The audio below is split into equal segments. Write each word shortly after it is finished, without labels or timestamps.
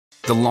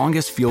The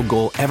longest field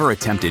goal ever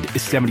attempted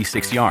is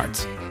 76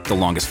 yards. The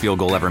longest field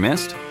goal ever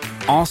missed?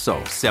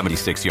 Also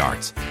 76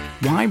 yards.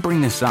 Why bring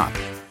this up?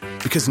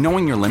 Because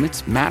knowing your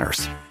limits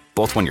matters,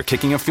 both when you're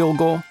kicking a field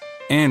goal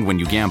and when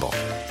you gamble.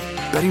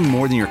 Betting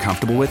more than you're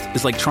comfortable with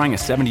is like trying a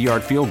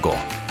 70-yard field goal.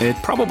 It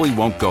probably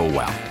won't go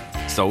well.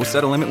 So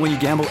set a limit when you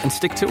gamble and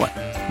stick to it.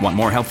 Want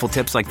more helpful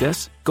tips like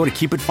this? Go to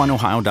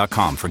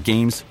keepitfunohio.com for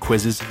games,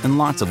 quizzes, and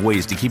lots of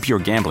ways to keep your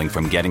gambling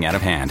from getting out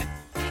of hand.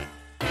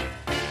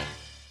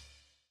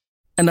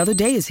 Another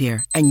day is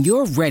here, and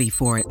you're ready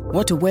for it.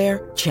 What to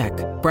wear? Check.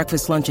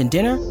 Breakfast, lunch, and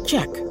dinner?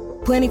 Check.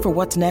 Planning for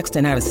what's next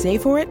and how to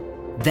save for it?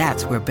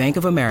 That's where Bank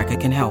of America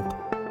can help.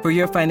 For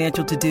your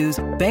financial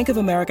to-dos, Bank of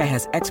America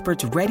has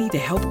experts ready to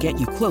help get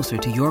you closer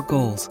to your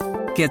goals.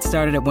 Get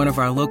started at one of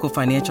our local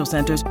financial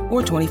centers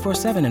or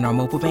 24/7 in our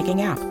mobile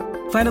banking app.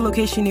 Find a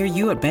location near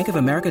you at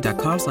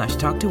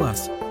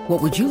bankofamerica.com/talktous.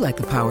 What would you like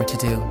the power to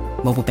do?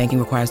 Mobile banking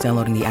requires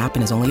downloading the app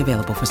and is only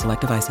available for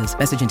select devices.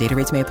 Message and data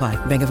rates may apply.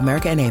 Bank of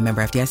America N.A.,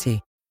 member FDIC.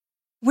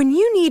 When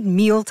you need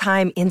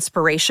mealtime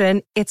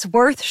inspiration, it's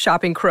worth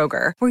shopping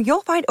Kroger, where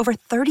you'll find over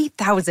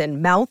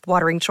 30,000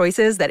 mouth-watering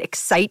choices that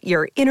excite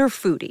your inner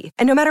foodie.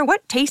 And no matter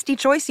what tasty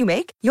choice you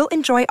make, you'll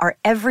enjoy our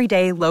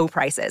everyday low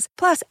prices,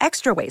 plus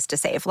extra ways to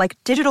save, like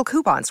digital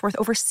coupons worth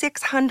over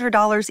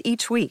 $600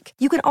 each week.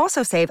 You can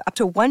also save up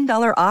to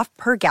 $1 off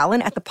per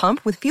gallon at the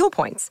pump with fuel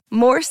points.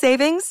 More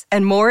savings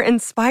and more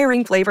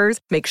inspiring flavors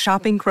make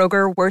shopping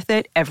Kroger worth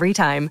it every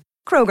time.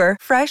 Kroger,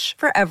 fresh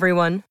for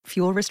everyone.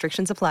 Fuel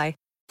restrictions apply.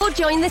 Or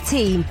join the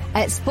team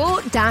at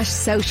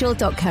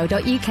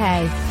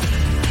sport-social.co.uk.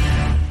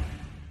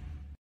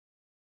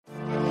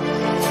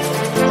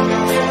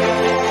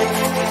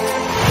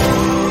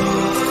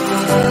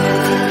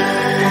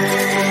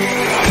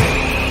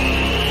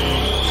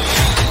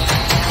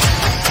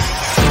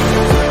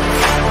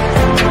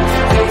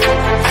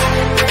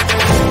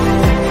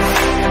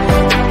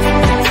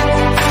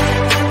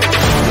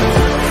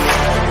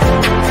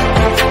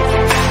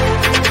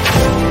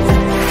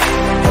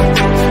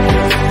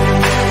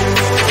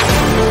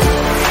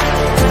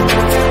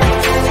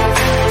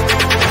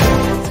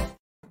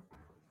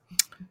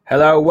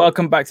 Hello,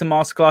 welcome back to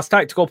Masterclass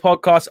Tactical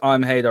Podcast.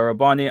 I'm Haydar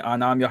Rabbani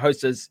and I'm your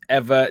host as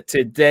ever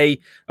today.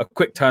 A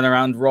quick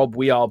turnaround, Rob.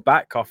 We are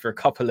back after a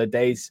couple of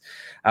days.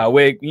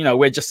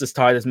 We're just as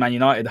tired as Man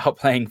United are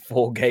playing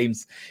 4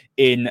 games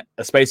in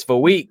a space of a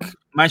week.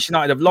 Manchester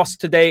United have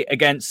lost today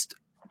against,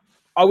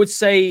 I would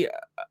say,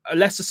 a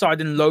Leicester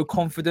side in low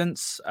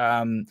confidence.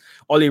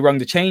 Ollie rung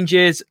the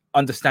changes,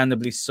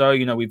 understandably so.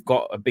 We've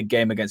got a big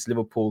game against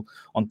Liverpool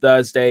on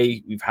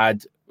Thursday. We've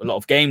had a lot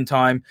of game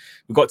time.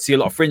 We've got to see a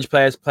lot of fringe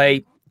players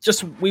play.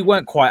 We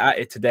weren't quite at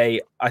it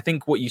today. I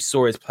think what you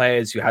saw is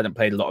players who hadn't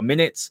played a lot of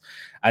minutes.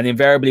 And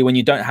invariably, when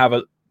you don't have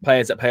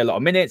players that play a lot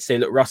of minutes, they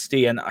look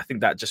rusty. And I think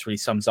that just really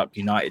sums up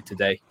United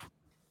today.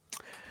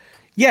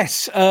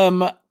 Yes.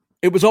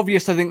 It was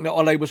obvious, I think, that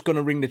Ole was going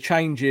to ring the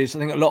changes. I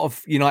think a lot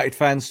of United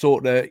fans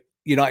thought that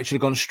United should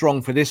have gone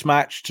strong for this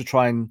match to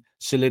try and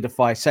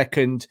solidify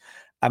second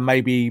and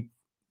maybe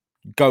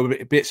go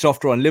a bit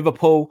softer on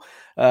Liverpool.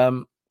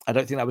 I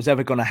don't think that was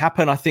ever going to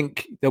happen. I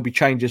think there'll be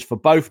changes for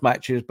both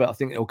matches, but I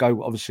think it'll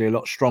go obviously a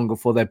lot stronger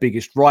for their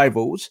biggest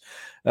rivals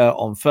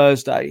on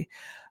Thursday.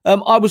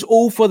 I was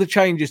all for the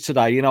changes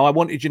today. I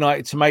wanted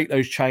United to make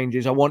those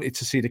changes. I wanted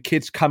to see the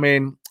kids come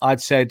in. I'd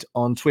said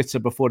on Twitter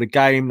before the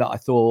game that I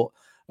thought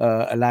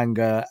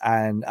Elanga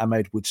and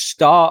Ahmed would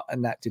start,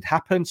 and that did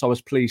happen. So I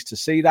was pleased to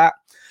see that.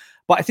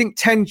 But I think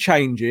 10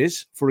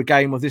 changes for a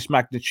game of this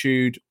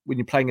magnitude when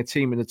you're playing a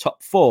team in the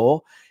top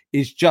 4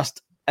 is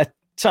just a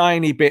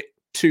tiny bit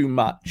too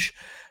much.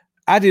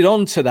 Added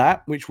on to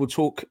that, which we'll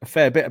talk a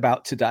fair bit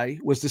about today,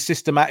 was the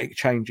systematic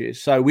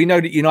changes. So we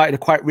know that United are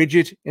quite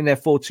rigid in their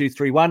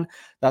 4-2-3-1.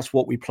 That's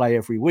what we play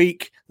every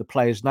week. The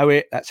players know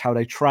it. That's how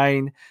they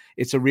train.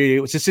 It's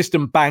a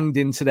system banged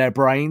into their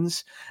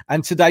brains.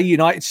 And today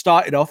United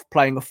started off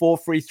playing a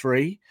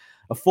 4-3-3,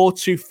 a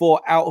 4-2-4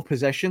 out of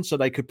possession so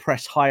they could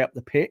press high up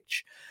the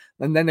pitch.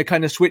 And then they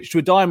kind of switched to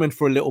a diamond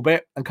for a little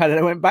bit and kind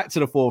of went back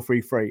to the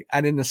 4-3-3.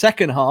 And in the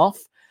second half,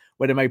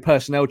 where they made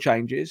personnel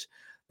changes,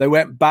 they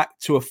went back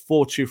to a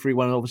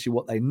 4-2-3-1, obviously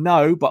what they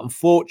know, but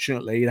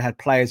unfortunately they had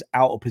players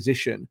out of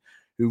position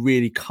who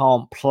really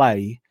can't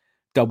play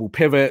double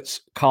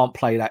pivots, can't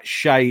play that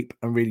shape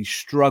and really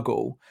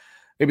struggle.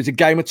 It was a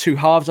game of 2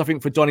 halves, I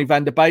think, for Donny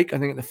van der Beek. I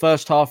think in the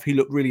first half, he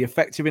looked really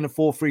effective in a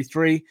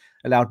 4-3-3,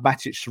 allowed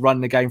Matic to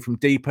run the game from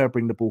deeper,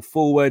 bring the ball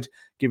forward,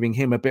 giving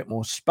him a bit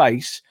more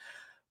space.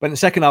 But in the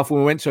second half, when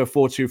we went to a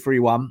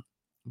 4-2-3-1,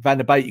 Van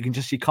der Beek, you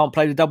can't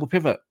play the double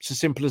pivot. It's as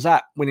simple as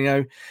that.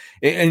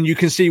 And you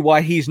can see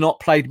why he's not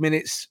played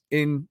minutes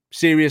in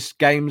serious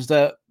games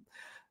that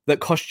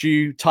cost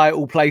you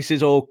title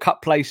places or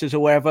cup places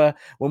or wherever.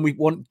 When we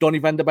want Donny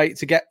van der Beek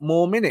to get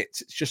more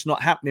minutes, it's just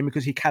not happening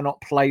because he cannot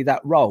play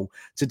that role.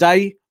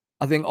 Today,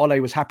 I think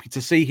Ole was happy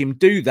to see him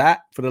do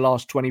that for the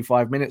last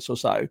 25 minutes or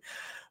so.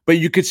 But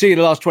you could see in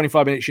the last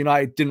 25 minutes,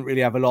 United didn't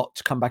really have a lot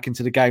to come back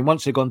into the game.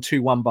 Once they'd gone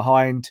 2-1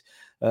 behind,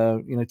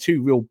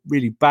 2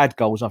 really bad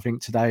goals, I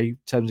think, today in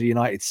terms of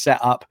United's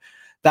setup.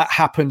 that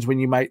happens when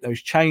you make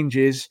those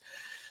changes.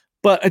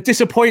 But a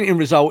disappointing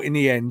result in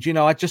the end.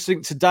 I just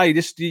think today,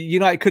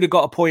 United could have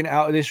got a point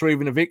out of this or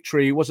even a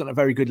victory. It wasn't a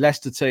very good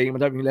Leicester team. I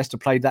don't think Leicester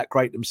played that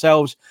great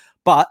themselves.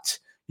 But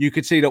you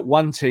could see that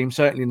one team,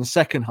 certainly in the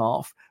second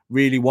half,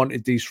 really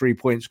wanted these 3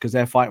 points because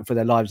they're fighting for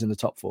their lives in the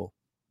top four.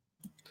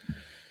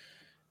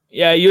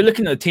 Yeah, you're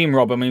looking at the team,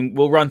 Rob. I mean,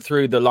 we'll run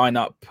through the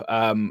lineup,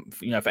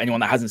 for anyone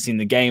that hasn't seen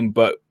the game,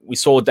 but we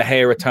saw De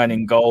Gea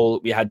returning goal.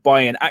 We had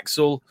Bailly and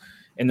Axel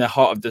in the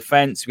heart of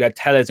defense. We had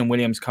Tellez and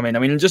Williams come in. I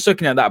mean, just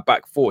looking at that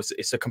back four,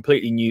 it's a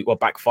completely new,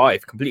 back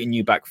five, completely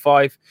new back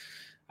five.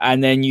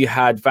 And then you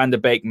had Van der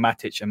Beek,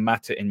 Matic, and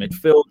Mata in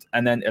midfield,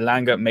 and then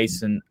Elanga,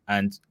 Mason,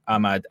 and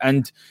Ahmad.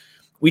 And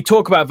we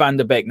talk about Van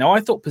der Beek. Now, I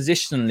thought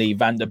positionally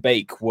Van der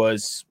Beek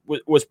was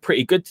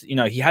pretty good.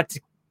 He had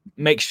to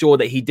make sure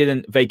that he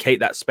didn't vacate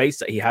that space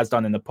that he has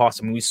done in the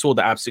past. I mean, we saw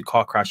the absolute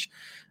car crash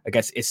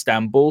against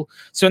Istanbul.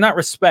 So in that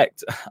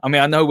respect, I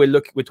mean, I know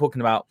we're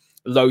talking about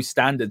low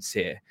standards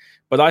here,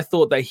 but I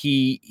thought that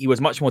he was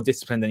much more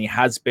disciplined than he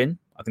has been.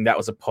 I think that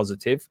was a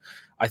positive.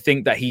 I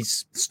think that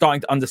he's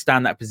starting to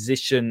understand that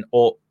position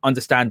or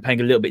understand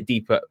playing a little bit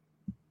deeper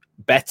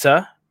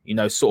better,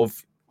 sort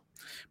of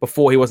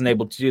before he wasn't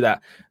able to do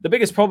that. The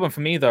biggest problem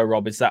for me, though,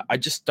 Rob, is that I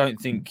just don't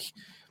think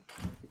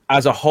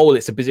as a whole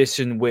it's a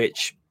position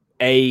which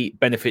A,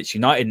 benefits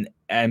United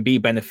and B,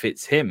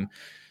 benefits him.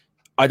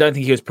 I don't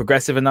think he was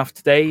progressive enough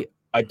today.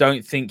 I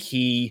don't think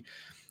he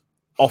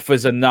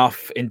offers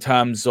enough in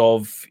terms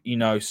of,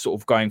 sort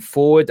of going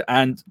forward.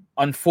 And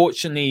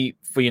unfortunately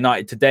for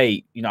United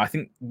today, I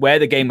think where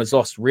the game was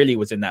lost really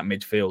was in that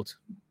midfield.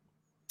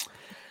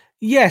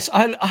 Yes,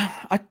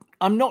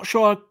 I'm not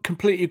sure I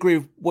completely agree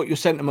with what your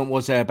sentiment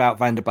was there about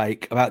Van der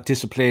Beek, about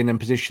discipline and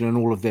position and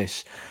all of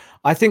this.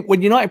 I think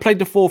when United played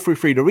the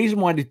 4-3-3, the reason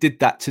why they did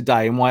that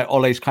today and why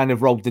Ole's kind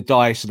of rolled the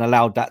dice and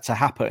allowed that to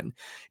happen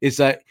is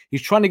that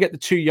he's trying to get the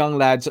two young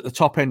lads at the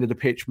top end of the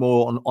pitch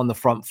more on the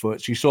front foot.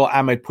 So you saw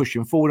Ahmed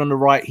pushing forward on the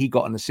right. He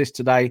got an assist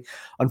today.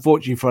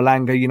 Unfortunately for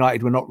Elanga,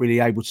 United were not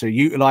really able to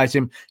utilise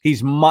him.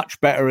 He's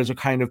much better as a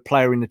kind of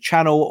player in the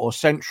channel or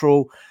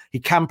central. He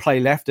can play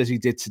left as he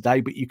did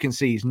today, but you can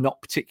see he's not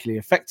particularly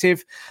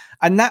effective.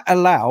 And that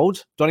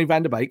allowed Donny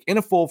van der Beek in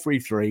a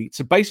 4-3-3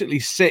 to basically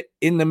sit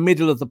in the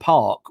middle of the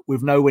park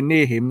with no one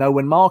near him, no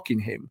one marking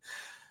him.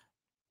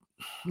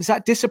 Is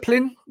that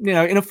discipline?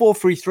 In a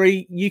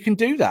 4-3-3, you can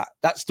do that.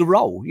 That's the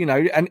role,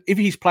 and if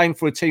he's playing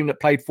for a team that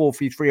played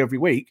 4-3-3 every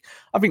week,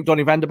 I think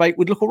Donny van der Beek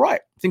would look all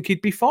right. I think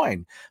he'd be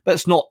fine. But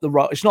it's not the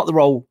role. It's not the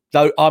role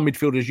though our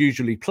midfielders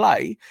usually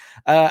play.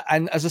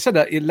 And as I said,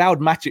 it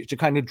allowed Matic to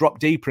kind of drop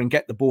deeper and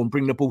get the ball and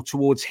bring the ball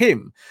towards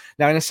him.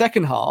 Now, in the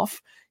second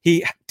half,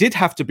 he did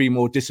have to be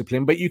more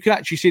disciplined, but you can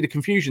actually see the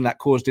confusion that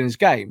caused in his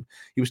game.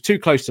 He was too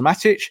close to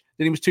Matic,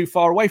 then he was too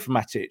far away from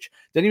Matic.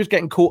 Then he was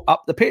getting caught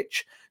up the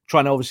pitch,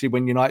 trying to, obviously,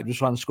 when United was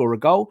trying to score a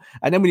goal.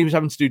 And then when he was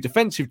having to do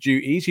defensive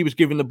duties, he was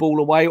giving the ball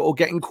away or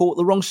getting caught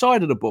the wrong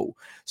side of the ball.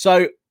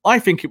 So I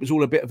think it was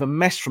all a bit of a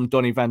mess from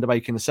Donny van der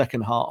Beek in the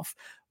second half.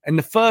 In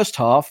the first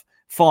half,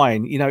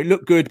 fine. It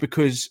looked good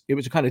because it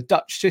was a kind of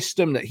Dutch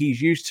system that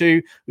he's used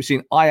to. We've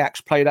seen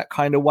Ajax play that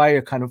kind of way,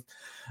 a kind of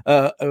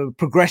a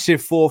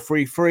progressive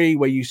 4-3-3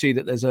 where you see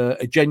that there's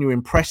a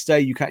genuine press there.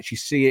 You can actually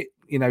see it,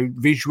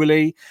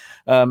 visually.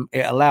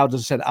 It allowed,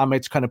 as I said,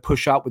 Ahmed to kind of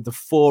push up with the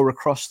 4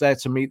 across there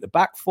to meet the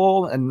back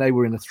 4, and they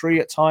were in a 3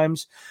 at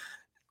times.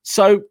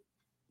 So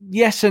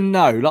yes and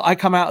no. I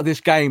come out of this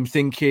game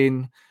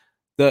thinking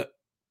that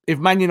if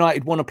Man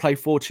United want to play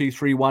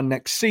 4-2-3-1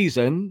 next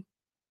season,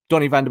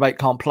 Donny van der Beek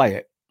can't play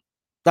it.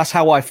 That's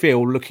how I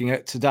feel looking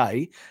at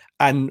today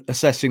and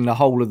assessing the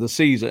whole of the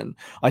season.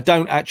 I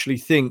don't actually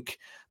think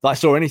that I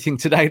saw anything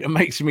today that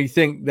makes me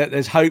think that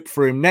there's hope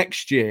for him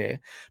next year,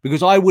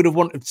 because I would have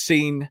wanted to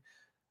seen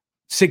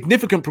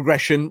significant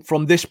progression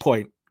from this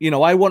point.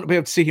 I want to be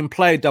able to see him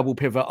play a double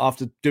pivot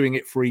after doing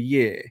it for a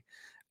year,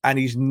 and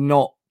he's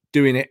not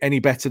doing it any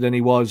better than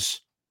he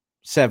was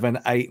 7,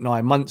 8,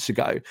 9 months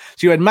ago.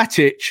 So you had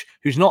Matic,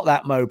 who's not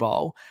that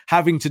mobile,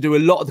 having to do a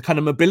lot of the kind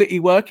of mobility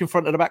work in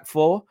front of the back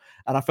 4,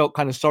 and I felt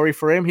kind of sorry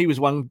for him. He was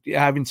one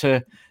having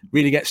to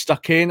really get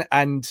stuck in,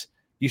 and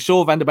you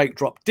saw Van der Beek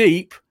drop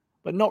deep,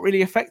 but not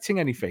really affecting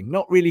anything,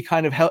 not really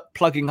kind of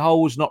plugging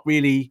holes, not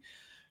really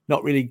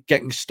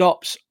getting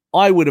stops.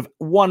 I would have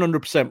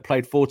 100%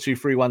 played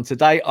 4-2-3-1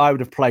 today. I would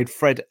have played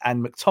Fred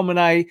and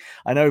McTominay.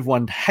 I know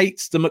everyone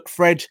hates the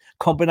McFred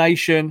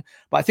combination,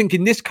 but I think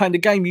in this kind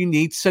of game, you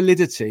need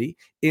solidity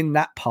in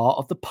that part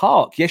of the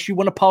park. Yes, you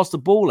want to pass the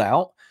ball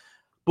out,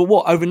 but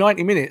over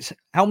 90 minutes,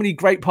 how many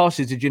great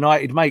passes did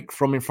United make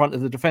from in front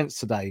of the defence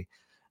today?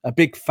 A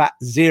big fat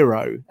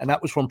 0. And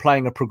that was from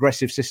playing a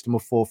progressive system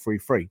of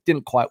 4-3-3.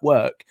 Didn't quite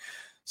work.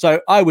 So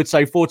I would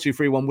say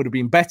 4-2-3-1 would have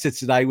been better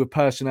today with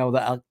personnel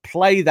that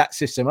play that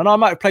system. And I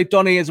might have played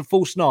Donny as a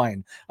false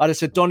 9. I'd have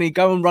said, Donny,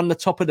 go and run the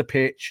top of the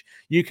pitch.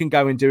 You can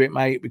go and do it,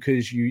 mate,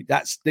 because you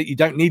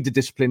don't need the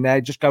discipline there.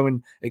 Just go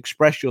and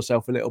express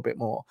yourself a little bit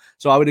more.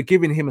 So I would have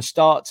given him a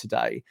start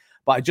today.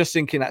 But I just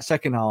think in that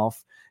second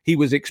half, he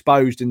was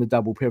exposed in the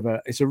double pivot.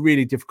 It's a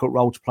really difficult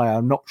role to play.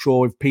 I'm not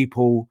sure if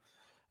people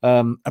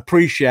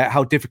appreciate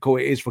how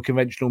difficult it is for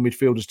conventional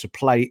midfielders to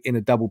play in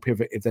a double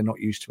pivot if they're not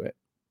used to it.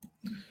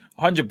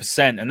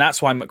 100%, and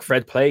that's why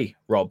McFred play,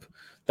 Rob.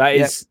 That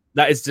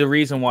is the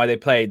reason why they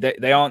play.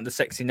 They aren't the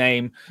sexy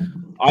name.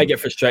 I get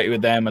frustrated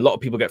with them. A lot of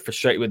people get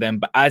frustrated with them.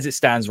 But as it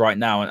stands right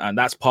now, and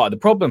that's part of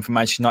the problem for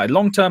Manchester United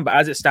long term, but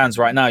as it stands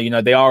right now,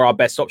 they are our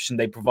best option.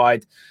 They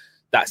provide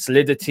that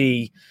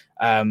solidity.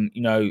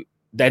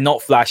 They're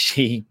not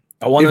flashy.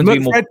 I want them to be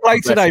more.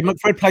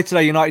 McFred play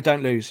today, United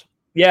don't lose.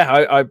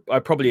 Yeah, I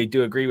probably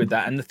do agree with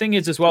that. And the thing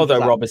is as well, though,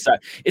 Rob, is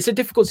that it's a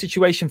difficult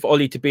situation for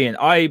Ollie to be in.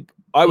 I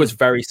was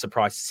very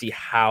surprised to see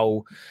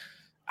how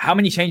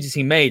many changes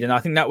he made. And I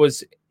think that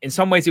was, in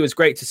some ways, it was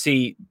great to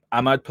see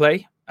Ahmad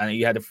play. And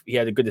he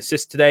had a good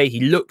assist today. He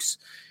looks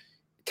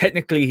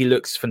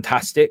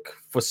fantastic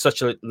for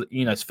such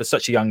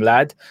a young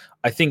lad.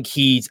 I think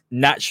he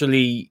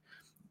naturally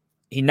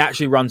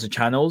runs the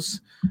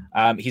channels.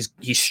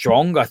 He's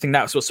strong. I think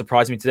that's what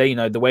surprised me today.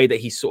 The way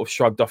that he sort of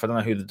shrugged off. I don't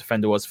know who the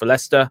defender was for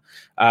Leicester,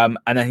 and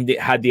then he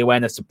had the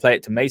awareness to play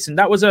it to Mason.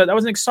 That was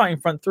an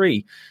exciting front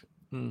three.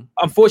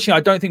 Unfortunately,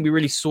 I don't think we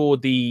really saw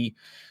the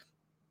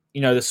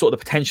sort of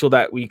the potential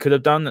that we could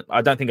have done.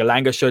 I don't think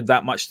Elanga showed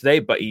that much today,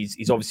 but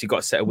he's obviously got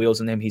a set of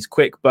wheels on him. He's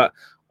quick, but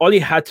Ollie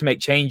had to make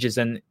changes,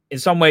 and in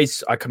some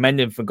ways, I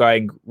commend him for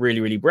going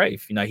really, really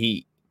brave.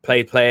 He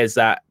played players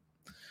that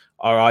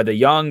are either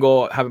young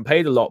or haven't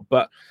played a lot,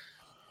 but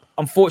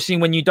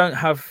unfortunately, when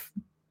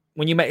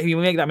you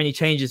make that many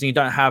changes and you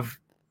don't have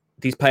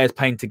these players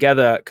playing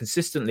together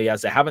consistently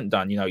as they haven't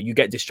done, you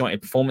get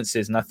disjointed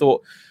performances. And I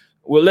thought,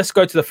 well, let's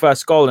go to the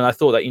first goal. And I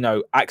thought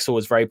that, Axel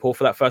was very poor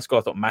for that first goal.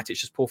 I thought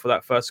Matic was poor for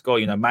that first goal.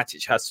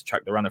 Matic has to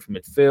track the runner from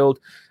midfield.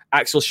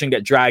 Axel shouldn't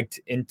get dragged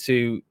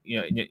into,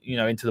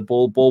 into the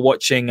ball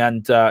watching.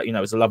 And,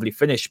 it was a lovely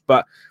finish.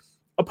 But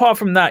apart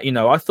from that,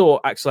 I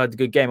thought Axel had a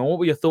good game. And what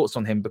were your thoughts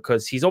on him?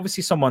 Because he's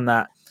obviously someone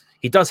that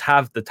he does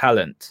have the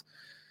talent,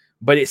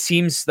 but it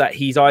seems that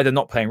he's either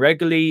not playing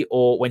regularly,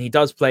 or when he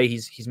does play,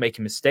 he's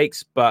making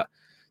mistakes. But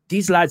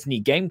these lads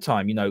need game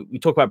time. We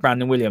talk about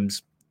Brandon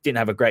Williams. Didn't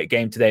have a great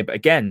game today, but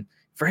again,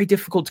 very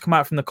difficult to come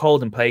out from the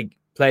cold and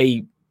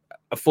play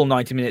a full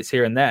 90 minutes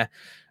here and there,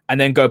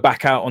 and then go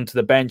back out onto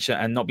the bench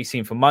and not be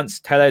seen for months.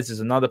 Tellez is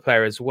another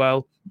player as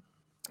well.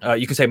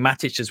 You can say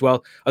Matic as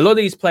well. A lot of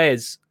these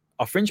players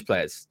are fringe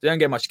players. They don't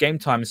get much game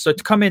time. So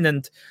to come in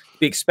and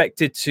be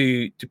expected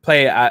to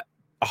play at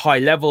a high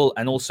level,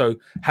 and also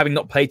having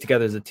not played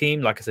together as a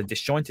team, like I said,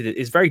 disjointed, it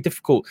is very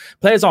difficult.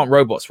 Players aren't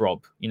robots,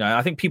 Rob.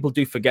 I think people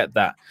do forget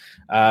that.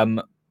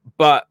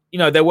 But,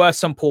 there were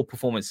some poor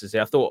performances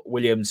there. I thought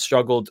Williams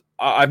struggled.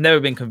 I've never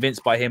been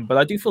convinced by him, but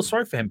I do feel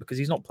sorry for him because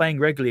he's not playing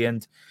regularly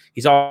and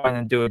he's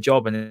trying to do a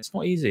job, and it's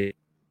not easy.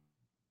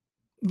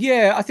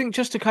 Yeah, I think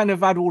just to kind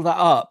of add all that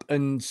up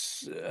and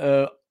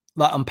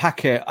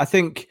unpack it, I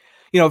think,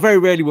 very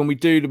rarely when we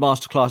do the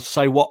masterclass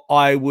say what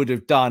I would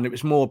have done, it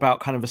was more about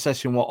kind of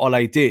assessing what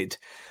Ole did.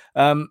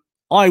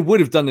 I would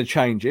have done the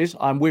changes.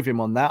 I'm with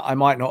him on that. I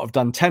might not have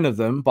done 10 of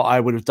them, but I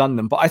would have done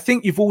them. But I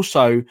think you've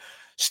also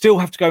still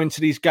have to go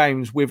into these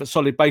games with a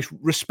solid base,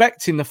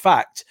 respecting the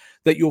fact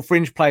that your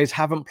fringe players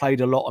haven't played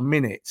a lot of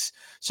minutes.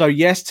 So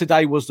yes,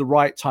 today was the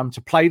right time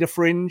to play the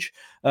fringe.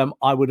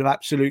 I would have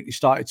absolutely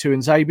started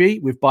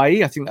Tuanzebe with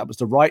Bailly. I think that was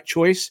the right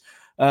choice.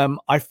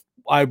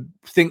 I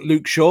think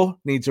Luke Shaw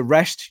needs a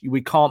rest.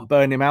 We can't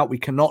burn him out. We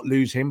cannot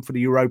lose him for the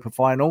Europa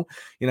final.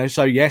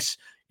 So yes,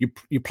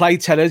 you play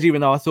Tellez,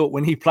 even though I thought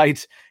when he played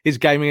his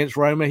game against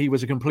Roma, he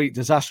was a complete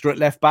disaster at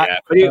left back.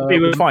 Yeah, but he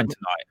was fine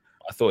tonight.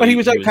 But he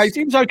was okay.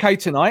 He was okay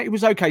tonight.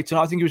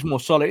 I think he was more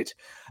solid.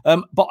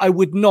 But I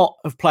would not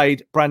have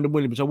played Brandon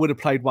Williams. I would have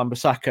played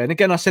Wan-Bissaka. And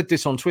again, I said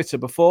this on Twitter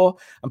before,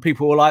 and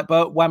people were like,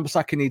 but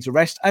Wan-Bissaka needs a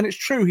rest. And it's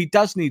true, he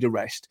does need a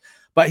rest.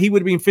 But he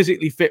would have been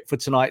physically fit for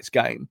tonight's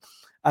game.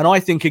 And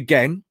I think,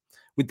 again,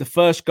 with the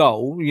first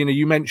goal,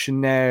 you mentioned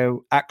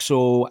now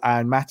Axel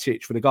and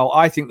Matic for the goal.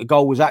 I think the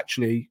goal was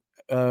actually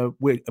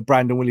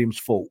Brandon Williams'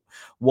 fault.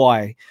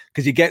 Why?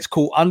 Because he gets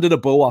caught under the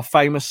ball. Our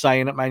famous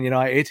saying at Man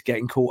United,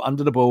 getting caught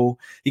under the ball.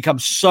 He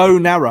comes so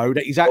narrow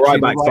that he's actually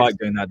right backs like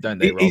doing that, don't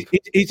they, Rob?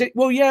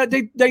 Well, yeah,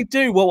 they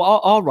do. Well,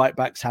 our right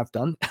backs have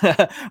done,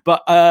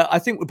 but I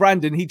think with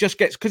Brandon, he just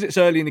gets, because it's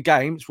early in the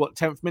game. It's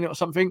 10th minute or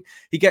something.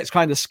 He gets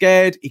kind of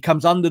scared. He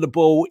comes under the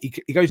ball.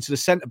 He goes to the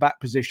centre back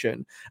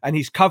position and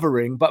he's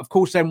covering. But of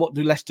course, then what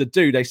do Leicester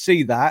do? They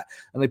see that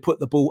and they put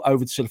the ball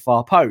over to the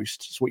far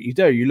post. That's what you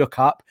do. You look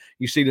up.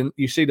 You see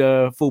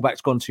the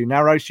fullback's gone too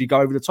narrow, so you go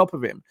over the top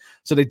of him.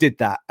 So they did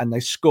that and they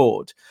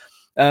scored.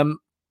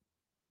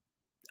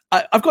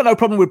 I've got no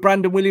problem with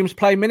Brandon Williams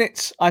playing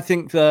minutes. I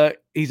think that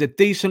he's a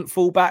decent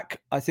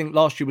fullback. I think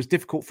last year was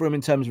difficult for him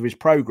in terms of his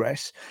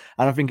progress.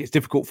 And I think it's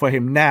difficult for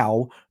him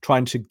now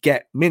trying to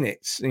get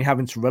minutes and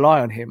having to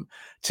rely on him.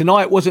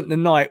 Tonight wasn't the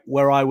night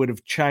where I would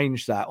have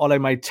changed that. Ole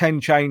made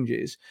 10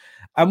 changes.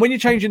 And when you're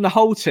changing the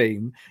whole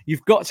team,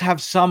 you've got to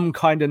have some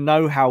kind of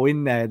know-how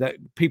in there, that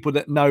people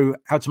that know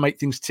how to make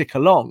things tick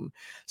along.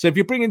 So if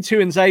you're bringing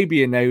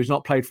Tuanzebe in there, who's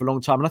not played for a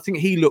long time, and I think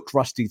he looked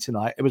rusty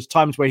tonight. There was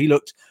times where he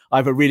looked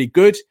either really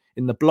good,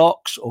 in the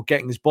blocks or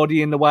getting his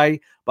body in the way,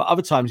 but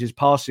other times his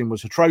passing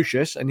was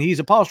atrocious, and he's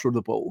a passer of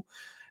the ball.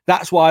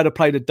 That's why I'd have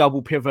played a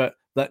double pivot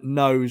that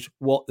knows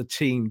what the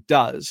team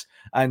does.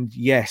 And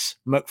yes,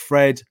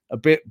 McFred, a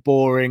bit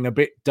boring, a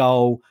bit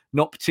dull,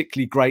 not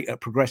particularly great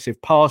at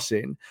progressive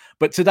passing.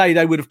 But today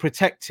they would have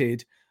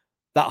protected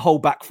that whole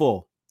back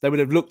four. They would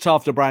have looked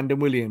after Brandon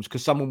Williams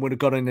because someone would have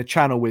got in the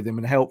channel with him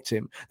and helped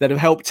him. They'd have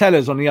helped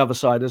Tellers on the other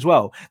side as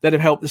well. They'd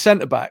have helped the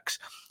centre-backs.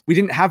 We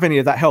didn't have any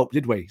of that help,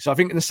 did we? So I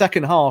think in the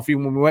second half,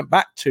 even when we went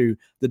back to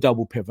the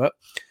double pivot,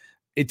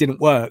 it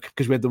didn't work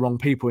because we had the wrong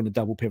people in the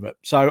double pivot.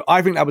 So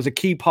I think that was a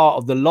key part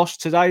of the loss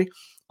today.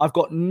 I've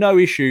got no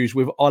issues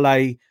with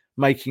Ole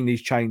making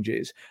these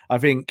changes. I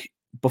think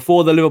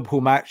before the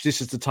Liverpool match, this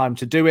is the time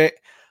to do it.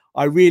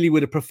 I really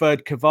would have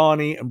preferred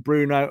Cavani and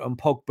Bruno and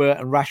Pogba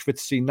and Rashford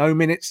to see no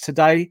minutes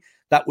today.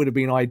 That would have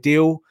been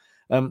ideal.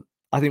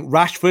 I think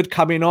Rashford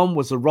coming on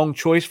was the wrong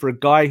choice for a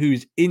guy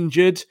who's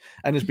injured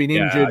and has been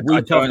injured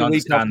week after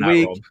week after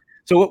week. Rob.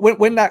 So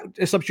when that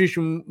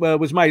substitution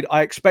was made,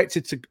 I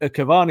expected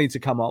Cavani to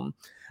come on,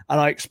 and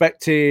I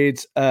expected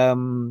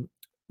that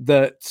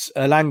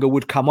Elanga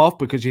would come off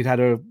because he'd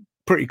had a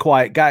pretty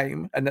quiet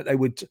game and that they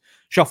would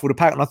shuffle the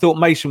pack. And I thought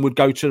Mason would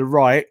go to the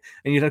right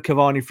and you'd have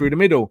Cavani through the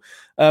middle.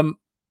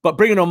 But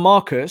bringing on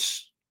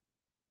Marcus,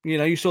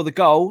 you saw the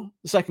goal.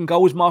 The second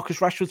goal was Marcus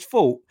Rashford's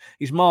fault.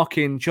 He's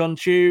marking John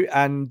Chu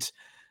and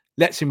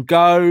lets him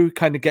go,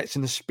 kind of gets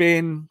in the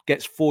spin,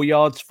 gets 5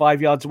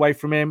 yards away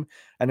from him.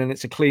 And then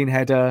it's a clean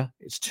header.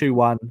 It's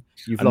 2-1.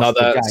 You've lost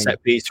the game. Another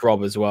set piece,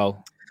 Rob, as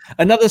well.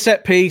 Another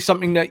set piece,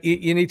 something that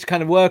you need to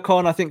kind of work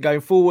on, I think,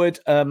 going forward.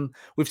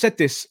 We've said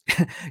this,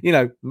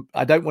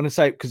 I don't want to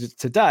say it because it's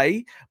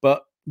today,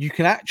 but you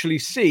can actually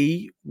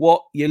see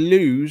what you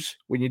lose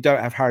when you don't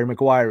have Harry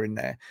Maguire in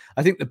there.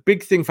 I think the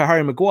big thing for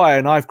Harry Maguire,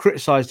 and I've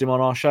criticised him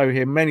on our show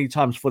here many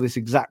times for this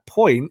exact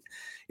point,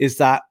 is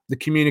that the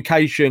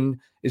communication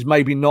is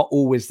maybe not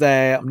always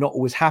there. I'm not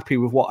always happy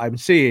with what I'm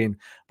seeing.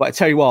 But I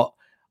tell you what,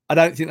 I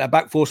don't think that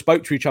back four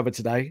spoke to each other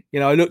today.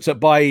 I looked at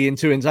Bailly and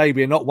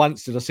Tuanzebe, and not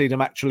once did I see them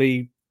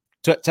actually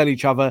tell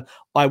each other,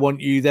 I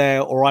want you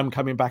there, or I'm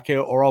coming back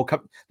here, or I'll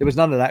come. There was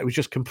none of that. It was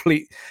just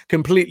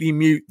completely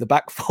mute, the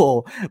back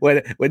four,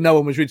 where no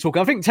one was really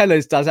talking. I think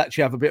Tellers does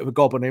actually have a bit of a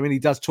gob on him, and he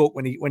does talk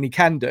when he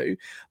can do.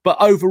 But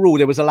overall,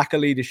 there was a lack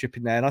of leadership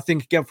in there. And I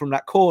think, again, from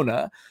that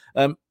corner,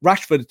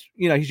 Rashford,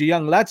 he's a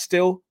young lad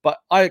still, but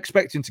I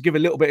expect him to give a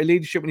little bit of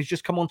leadership when he's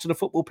just come onto the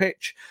football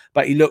pitch.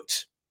 But he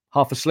looked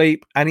half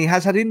asleep, and he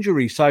has had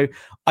injuries. So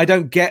I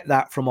don't get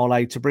that from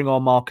Ole to bring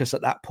on Marcus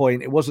at that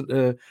point. It wasn't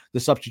the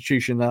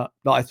substitution that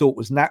I thought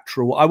was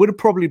natural. I would have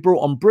probably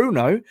brought on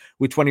Bruno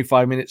with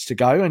 25 minutes to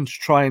go and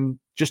try and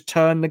just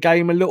turn the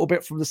game a little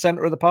bit from the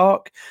centre of the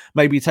park.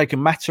 Maybe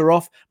taking Mata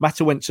off.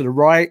 Mata went to the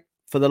right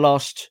for the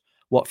last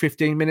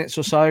 15 minutes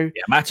or so.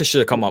 Yeah, Mata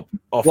should have come off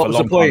what a was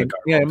long the point?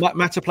 time ago. Yeah,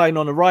 Mata playing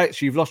on the right,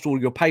 so you've lost all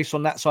your pace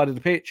on that side of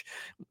the pitch.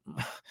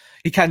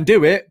 He can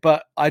do it,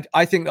 but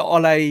I think that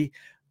Ole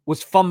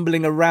was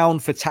fumbling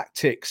around for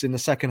tactics in the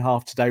second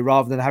half today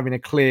rather than having a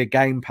clear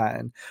game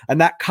plan.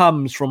 And that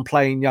comes from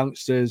playing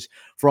youngsters,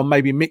 from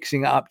maybe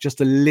mixing it up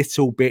just a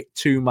little bit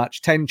too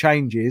much. 10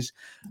 changes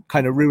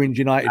kind of ruined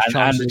United's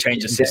chances. And the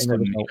change of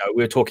system.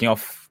 We were talking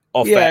off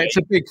yeah, air.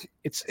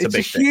 it's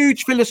a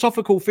huge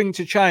philosophical thing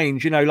to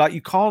change. Like,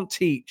 you can't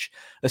teach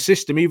a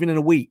system even in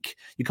a week.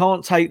 You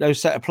can't take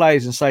those set of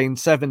players and say in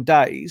 7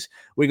 days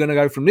we're going to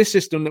go from this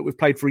system that we've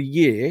played for a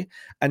year,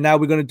 and now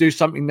we're going to do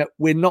something that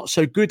we're not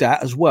so good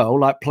at as well,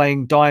 like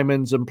playing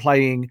diamonds and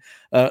playing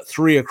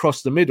 3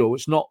 across the middle.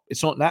 It's not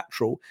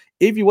natural.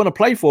 If you want to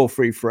play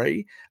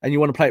 4-3-3 and you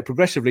want to play it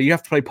progressively, you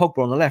have to play Pogba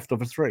on the left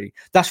of a 3.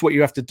 That's what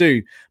you have to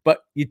do. But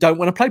you don't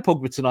want to play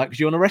Pogba tonight because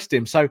you want to rest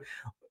him. So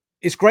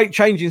it's great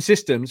changing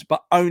systems,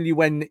 but only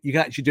when you can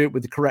actually do it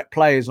with the correct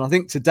players. And I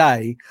think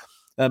today,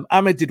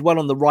 Ahmed did well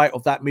on the right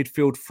of that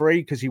midfield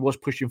 3 because he was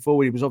pushing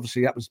forward. He was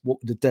obviously, that was what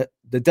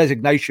the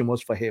designation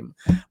was for him.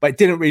 But it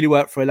didn't really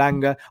work for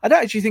Elanga. I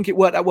don't actually think it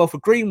worked that well for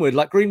Greenwood.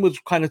 Like, Greenwood's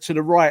kind of to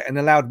the right and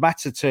allowed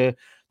Mata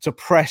to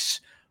press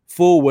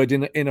forward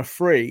in a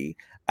 3.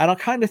 And I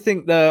kind of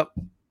think that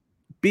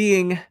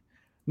being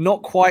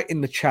not quite in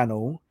the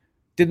channel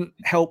didn't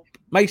help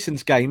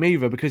Mason's game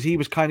either, because he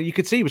was you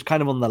could see he was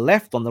kind of on the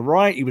left, on the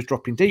right. He was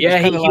dropping deep. Yeah,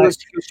 he was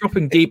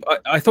dropping deep.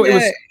 I thought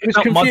it was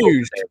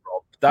confused.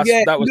 That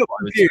was what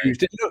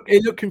confused.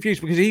 It looked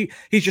confused because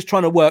he's just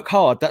trying to work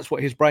hard. That's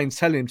what his brain's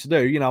telling him to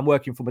do. I'm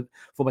working for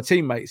my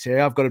teammates here.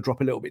 I've got to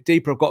drop a little bit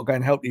deeper. I've got to go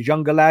and help these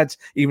younger lads,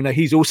 even though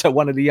he's also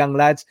one of the young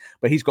lads,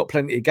 but he's got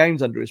plenty of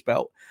games under his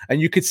belt.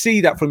 And you could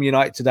see that from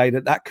United today,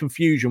 that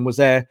confusion was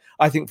there,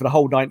 I think, for the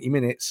whole 90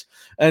 minutes.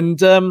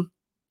 And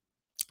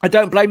I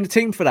don't blame the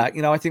team for that.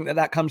 I think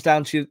that comes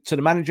down to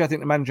the manager. I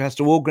think the manager has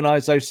to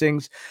organise those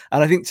things.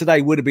 And I think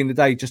today would have been the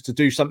day just to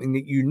do something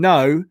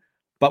that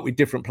but with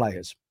different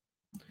players.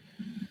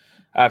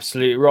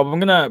 Absolutely, Rob. I'm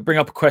going to bring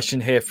up a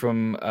question here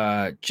from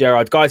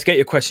Gerard. Guys, get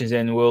your questions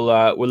in.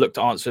 We'll look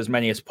to answer as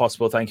many as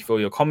possible. Thank you for all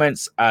your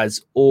comments,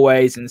 as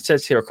always. And it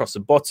says here across the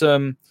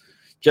bottom,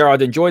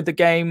 Gerrard enjoyed the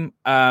game.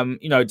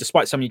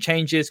 Despite so many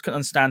changes, couldn't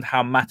understand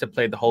how Mata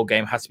played the whole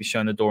game. Has to be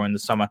shown the door in the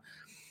summer.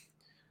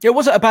 It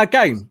wasn't a bad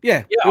game.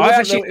 Yeah, it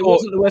wasn't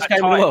the worst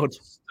game in the world.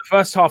 The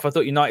first half, I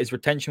thought United's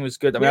retention was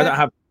good. I mean,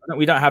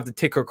 we don't have the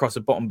ticker across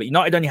the bottom, but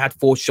United only had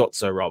 4 shots,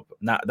 so Rob,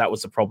 and that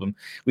was the problem.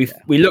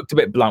 We looked a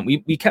bit blunt.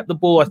 We kept the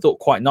ball, I thought,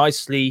 quite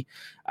nicely.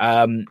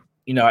 At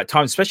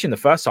times, especially in the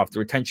first half, the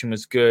retention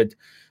was good.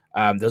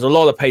 There's a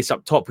lot of pace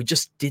up top. We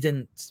just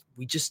didn't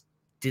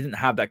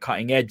have that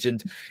cutting edge,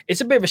 and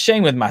it's a bit of a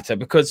shame with Mata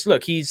because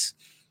look,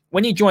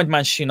 when he joined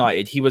Manchester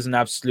United, he was an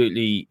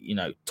absolutely,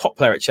 top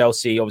player at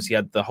Chelsea. Obviously,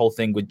 had the whole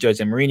thing with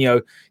Jose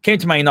Mourinho. Came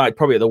to Man United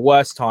probably at the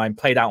worst time.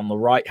 Played out on the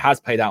right. Has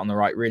played out on the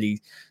right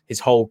really his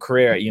whole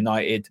career at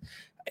United.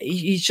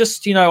 He's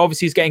just,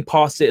 obviously he's getting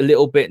past it a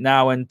little bit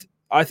now. And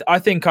I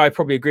think I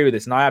probably agree with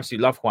this. And I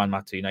absolutely love Juan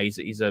Mata.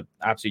 He's an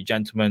absolute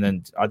gentleman,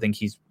 and I think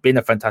he's been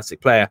a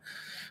fantastic player.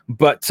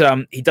 But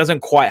he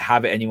doesn't quite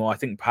have it anymore. I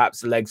think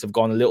perhaps the legs have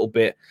gone a little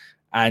bit,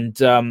 and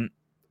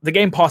the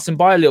game passed him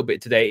by a little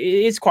bit today.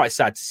 It is quite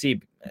sad to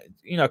see.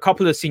 A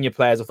couple of the senior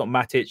players, I thought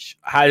Matic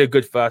had a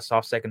good first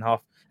half, second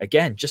half.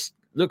 Again, just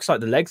looks like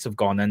the legs have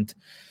gone. And,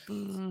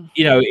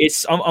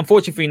 it's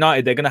unfortunate for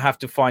United. They're going to have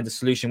to find a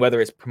solution,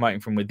 whether it's promoting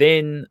from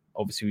within.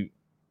 Obviously,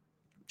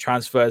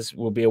 transfers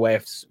will be a way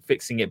of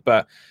fixing it.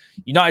 But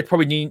United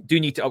probably do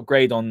need to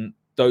upgrade on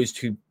those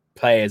 2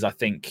 players, I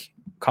think,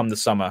 come the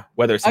summer,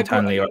 whether it's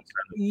internally or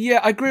externally.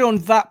 Yeah, I agree on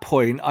that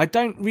point. I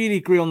don't really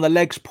agree on the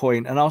legs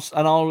point, and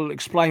I'll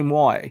explain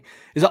why.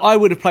 Is that I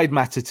would have played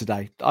Mata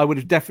today. I would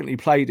have definitely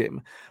played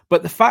him.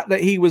 But the fact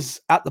that he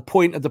was at the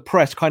point of the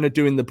press kind of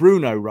doing the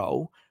Bruno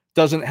role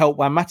doesn't help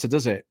Juan Mata,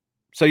 does it?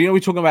 So, we're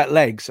talking about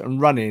legs and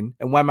running,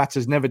 and Juan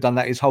Mata's never done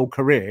that his whole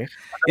career.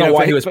 I don't know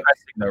why he was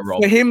pressing though,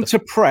 Rob. For him to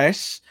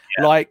press...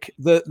 Yeah. Like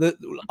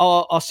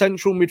our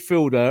central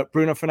midfielder,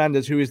 Bruno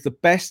Fernandes, who is the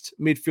best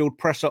midfield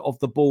presser of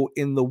the ball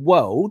in the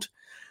world,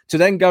 to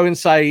then go and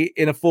say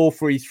in a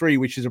 4-3-3,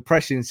 which is a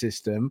pressing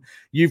system,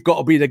 you've got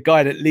to be the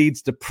guy that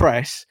leads the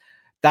press.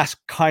 That's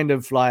kind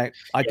of like,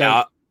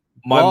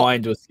 my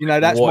mind was,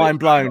 that's mind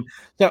blown.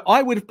 So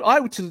I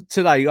would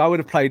today, I would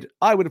have played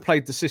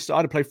the system.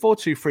 I'd have played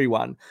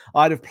 4-2-3-1.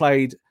 I'd have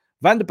played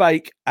Van der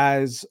Beek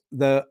as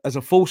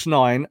a false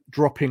 9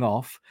 dropping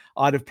off.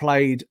 I'd have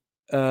played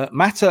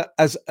Mata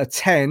as a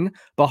 10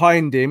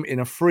 behind him in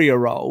a freer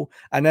role,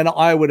 and then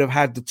I would have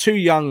had the 2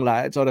 young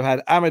lads. I'd have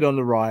had Ahmed on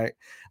the right,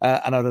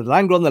 and I'd have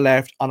Elanga on the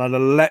left, and I'd have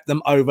let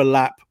them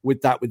overlap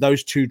with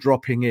those 2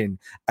 dropping in,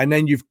 and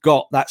then you've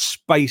got that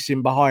space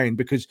in behind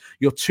because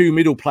your 2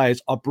 middle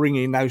players are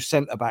bringing those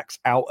centre backs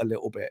out a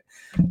little bit.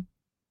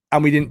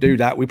 And we didn't do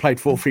that. We played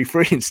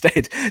 4-3-3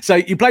 instead. So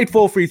you played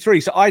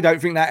 4-3-3. So I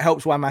don't think that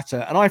helps Juan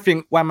Mata. And I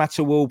think Juan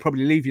Mata will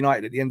probably leave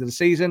United at the end of the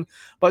season.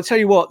 But I tell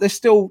you what, there's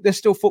still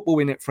football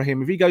in it for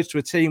him. If he goes to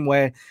a team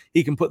where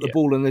he can put the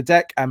ball on the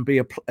deck and be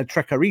a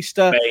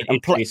trequarista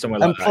and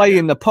play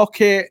in the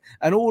pocket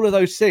and all of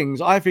those things,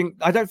 I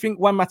don't think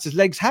Juan Mata's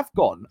legs have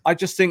gone. I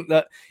just think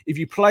that if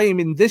you play him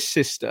in this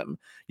system,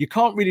 you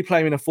can't really play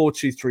him in a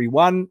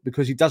 4-2-3-1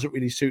 because he doesn't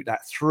really suit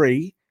that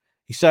 3.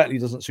 He certainly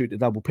doesn't suit the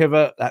double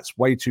pivot. That's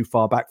way too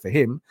far back for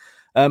him.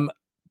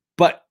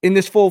 But in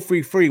this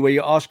 4-3-3, where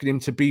you're asking him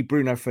to be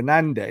Bruno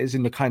Fernandes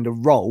in the kind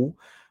of role,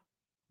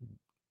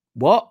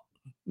 what?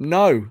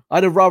 No,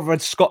 I'd have rather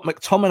had Scott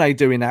McTominay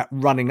doing that,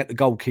 running at the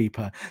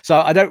goalkeeper. So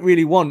I don't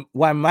really want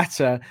Juan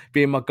Mata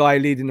being my guy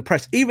leading the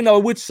press, even though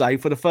I would say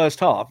for the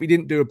first half, he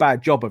didn't do a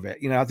bad job of it.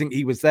 I think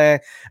he was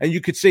there, and you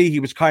could see he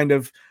was kind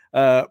of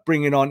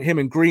bringing on him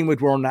and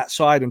Greenwood were on that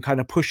side and kind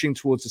of pushing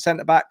towards the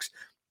centre-backs.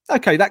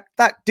 Okay, that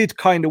did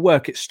kind of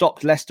work. It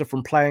stopped Leicester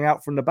from playing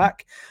out from the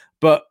back.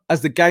 But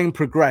as the game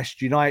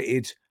progressed,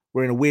 United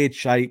were in a weird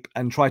shape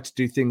and tried to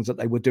do things that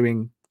they were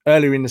doing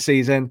earlier in the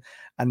season,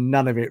 and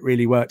none of it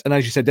really worked. And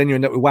as you said, then you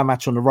end up with Juan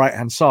Mata on the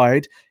right-hand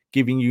side,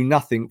 giving you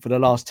nothing for the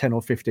last 10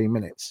 or 15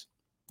 minutes.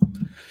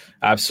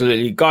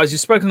 Absolutely. Guys, you've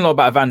spoken a lot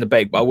about Van der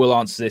Beek, but I will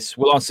answer this.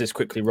 We'll answer this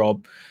quickly,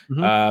 Rob.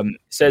 It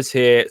says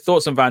here,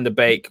 thoughts on Van der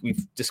Beek.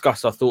 We've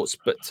discussed our thoughts,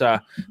 but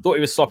thought he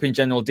was sloppy in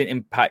general, didn't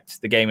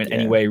impact the game in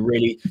any way,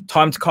 really.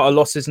 Time to cut our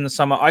losses in the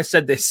summer. I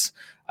said this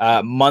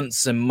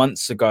months and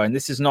months ago, and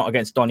this is not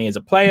against Donny as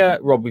a player.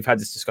 Rob, we've had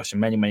this discussion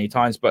many, many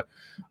times, but,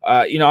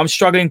 I'm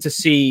struggling to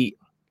see.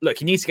 Look,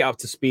 he needs to get up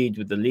to speed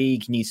with the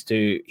league. He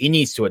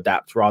needs to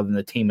adapt rather than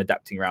the team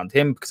adapting around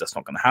him, because that's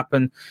not going to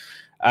happen.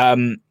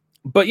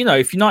 But,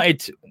 if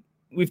United,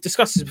 we've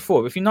discussed this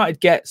before, if United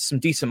get some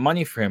decent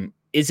money for him,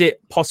 is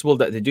it possible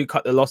that they do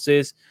cut their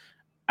losses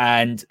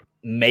and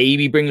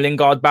maybe bring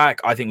Lingard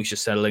back? I think we should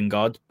sell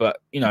Lingard,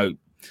 but,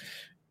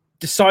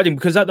 deciding,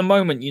 because at the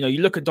moment,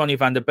 you look at Donny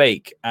van der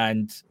Beek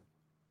and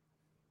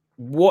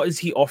what is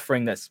he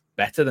offering that's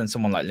better than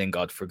someone like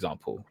Lingard, for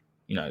example?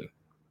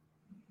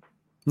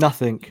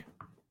 Nothing.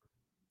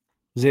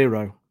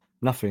 Zero.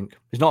 Nothing.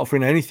 He's not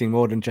offering anything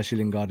more than Jesse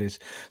Lingard is.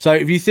 So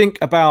if you think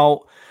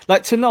about,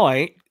 like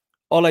tonight,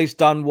 Ole's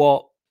done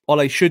what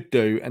Ole should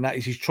do, and that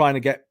is he's trying to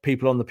get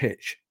people on the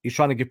pitch. He's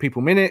trying to give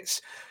people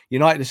minutes.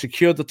 United have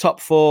secured the top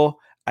 4,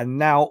 and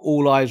now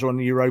all eyes are on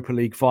the Europa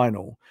League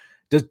final.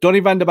 Does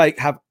Donny van der Beek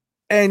have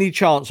any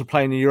chance of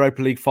playing the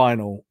Europa League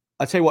final?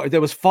 I tell you what, if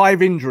there was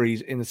 5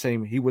 injuries in the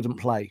team, he wouldn't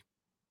play.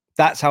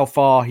 That's how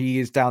far he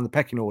is down the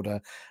pecking order.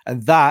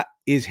 And that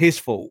is his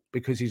fault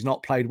because he's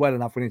not played well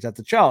enough when he's had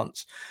the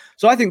chance.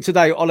 So I think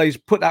today Ole's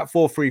put that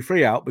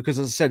 4-3-3 out because,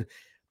 as I said,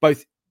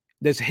 both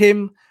there's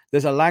him,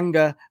 there's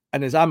Elanga,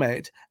 and there's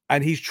Ahmed.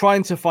 And he's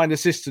trying to find a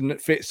system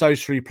that fits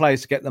those 3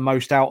 players to get the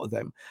most out of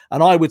them.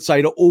 And I would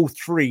say that all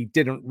 3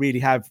 didn't really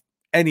have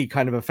any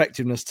kind of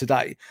effectiveness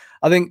today.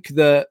 I think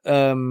that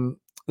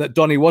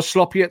Donny was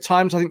sloppy at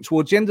times. I think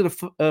towards the end of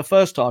the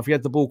first half, he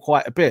had the ball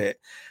quite a bit.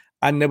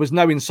 And there was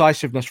no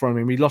incisiveness from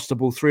him. He lost the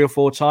ball 3 or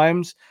 4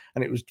 times,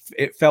 and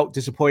it felt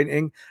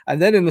disappointing.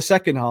 And then in the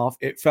second half,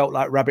 it felt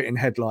like rabbit in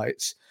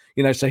headlights.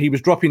 So he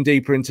was dropping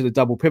deeper into the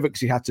double pivot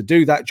because he had to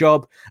do that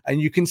job.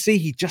 And you can see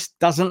he just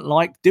doesn't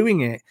like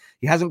doing it.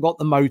 He hasn't got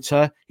the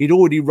motor. He'd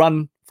already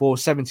run for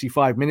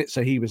 75 minutes,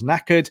 so he was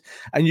knackered.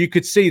 And you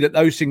could see that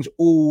those things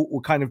all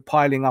were kind of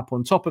piling up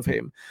on top of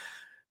him.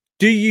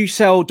 Do you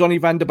sell Donny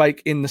van der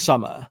Beek in the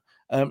summer?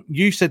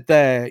 You said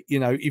there,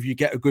 if you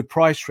get a good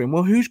price for him,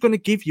 well, who's going to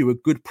give you a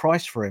good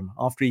price for him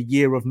after a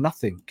year of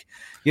nothing?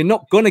 You're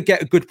not going to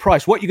get a good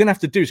price. What you're going to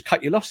have to do is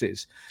cut your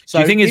losses. So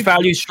do you think his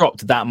value's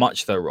dropped that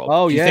much, though, Rob?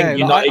 Oh, yeah.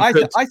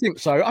 I think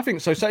so. I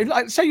think so.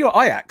 So, say you're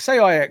Ajax.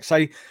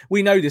 Say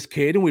we know this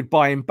kid and we'd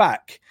buy him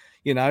back.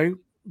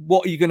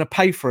 What are you going to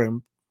pay for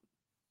him?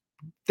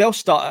 They'll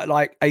start at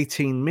like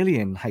 18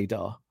 million,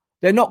 Haydar.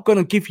 They're not going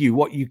to give you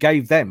what you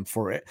gave them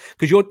for it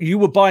because you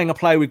were buying a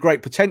player with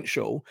great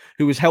potential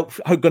who was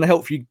going to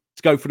help you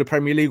to go for the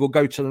Premier League or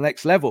go to the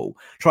next level,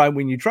 try and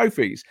win you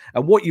trophies.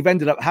 And what you've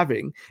ended up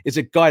having is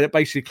a guy that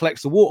basically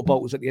collects the water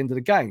bottles at the end of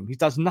the game. He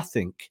does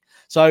nothing.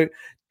 So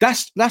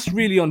that's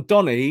really on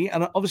Donny.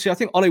 And obviously, I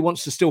think Ole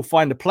wants to still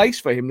find a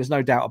place for him. There's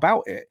no doubt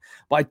about it.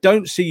 But I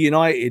don't see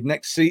United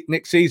next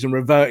season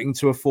reverting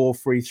to a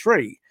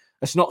 4-3-3.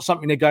 That's not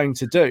something they're going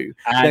to do.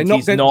 And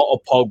he's not a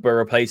Pogba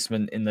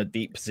replacement in the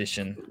deep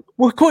position.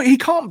 Well, he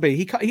can't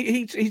be.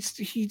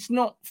 He's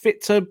not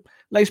fit to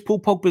lace Paul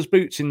Pogba's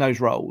boots in those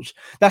roles.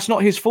 That's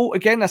not his fault.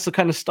 Again, that's the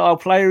kind of style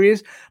player he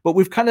is. But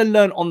we've kind of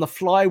learned on the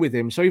fly with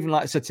him. So even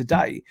like I said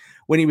today,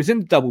 when he was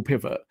in the double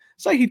pivot,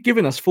 say he'd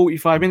given us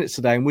 45 minutes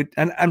today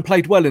and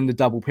played well in the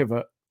double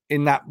pivot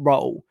in that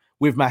role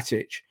with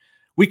Matic,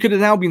 we could have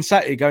now been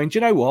sat here going, do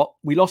you know what?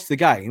 We lost the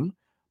game.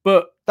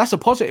 But that's a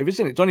positive,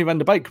 isn't it? Donny van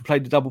der Beek can play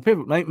the double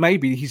pivot.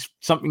 Maybe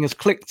something has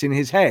clicked in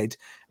his head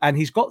and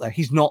he's got there.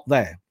 He's not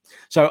there.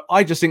 So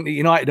I just think that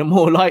United are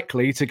more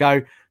likely to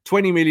go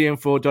 20 million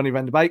for Donny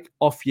van der Beek.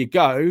 Off you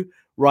go.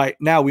 Right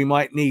now, we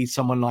might need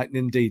someone like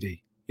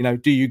Ndidi.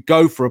 Do you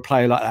go for a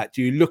player like that?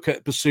 Do you look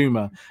at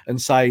Basuma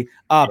and say,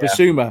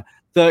 Basuma,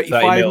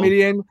 35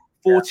 million,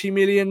 40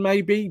 million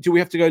maybe? Do we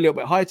have to go a little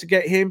bit higher to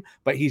get him?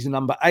 But he's a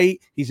number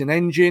 8. He's an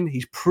engine.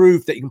 He's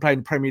proved that he can play in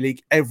the Premier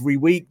League every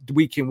week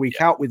in,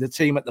 week out with the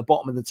team at the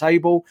bottom of the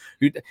table.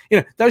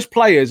 Those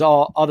players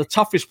are the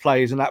toughest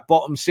players in that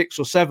bottom 6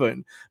 or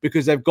 7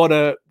 because they've got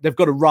to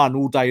run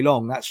all day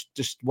long. That's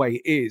just the way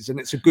it is. And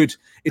it's a good.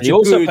 He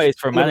also plays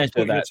for a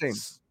manager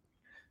that's.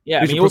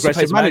 Yeah, he also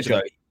plays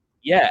manager.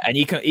 Yeah, and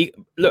he can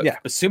look. Yeah.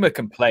 Basuma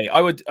can play.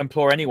 I would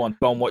implore anyone to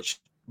go and watch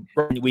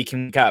week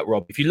in, week out,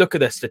 Rob. If you look at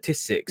their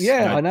statistics,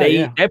 I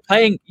know, they're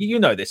playing.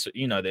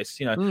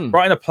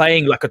 Brighton are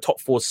playing like a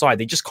top 4 side.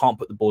 They just can't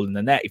put the ball in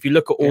the net. If you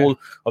look at all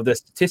of their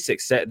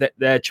statistics,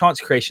 their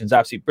chance creation is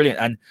absolutely brilliant,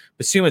 and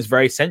Basuma is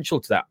very central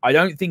to that. I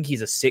don't think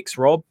he's a 6,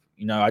 Rob.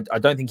 I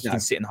don't think he can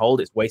sit and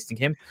hold. It's wasting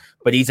him.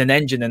 But he's an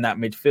engine in that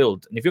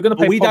midfield. And if you're going to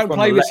play, we don't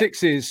play with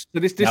 6s. So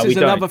this is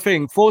another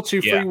thing.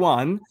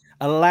 4-2-3-1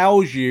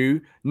 allows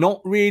you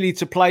not really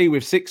to play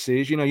with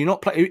 6s. You're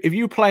not if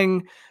you're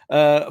playing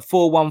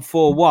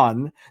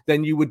 4-1-4-1,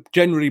 then you would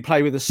generally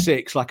play with a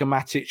 6, like a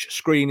Matic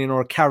screening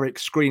or a Carrick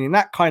screening,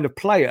 that kind of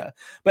player.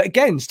 But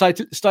again,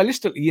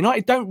 stylistically,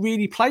 United don't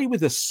really play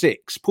with a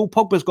 6. Paul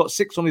Pogba's got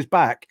 6 on his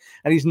back,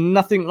 and he's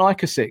nothing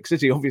like a 6,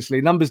 is he?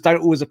 Obviously, numbers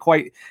don't always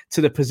equate to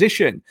the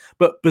position.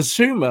 But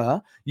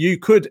Basuma, you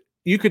could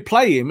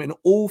play him in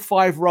all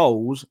 5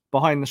 roles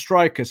behind the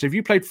striker. So if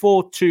you played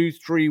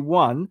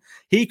 4-2-3-1,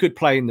 he could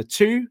play in the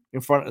 2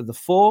 in front of the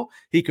 4.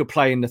 He could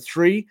play in the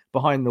 3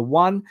 behind the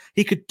 1.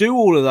 He could do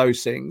all of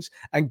those things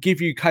and give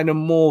you kind of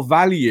more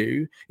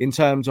value in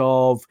terms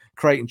of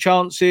creating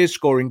chances,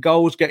 scoring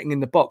goals, getting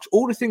in the box,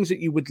 all the things that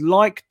you would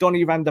like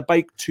Donny van der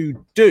Beek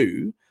to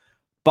do.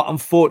 But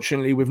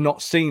unfortunately, we've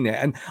not seen it.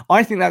 And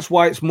I think that's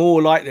why it's more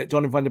likely that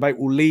Donny van der Beek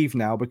will leave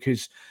now,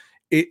 because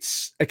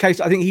it's a case,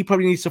 I think he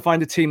probably needs to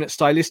find a team that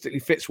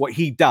stylistically fits what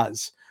he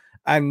does.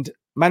 And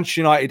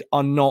Manchester United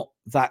are not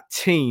that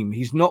team.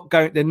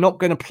 They're not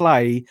going to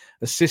play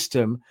a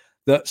system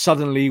that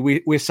suddenly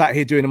we're sat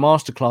here doing a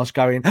masterclass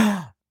going,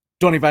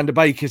 Donny van der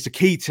Beek is the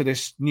key to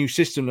this new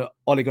system that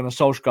Ole Gunnar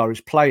Solskjaer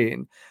is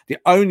playing. The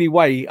only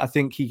way I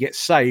think he gets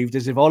saved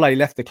is if Ole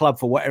left the club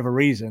for whatever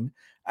reason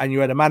and you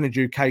had a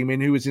manager who came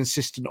in who was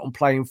insistent on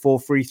playing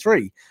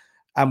 4-3-3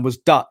 and was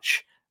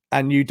Dutch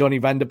and you Donny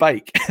van der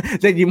Beek,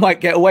 then you might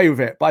get away with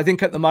it. But I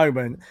think at the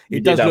moment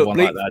it does look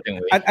bleak. Like that,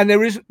 didn't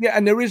we?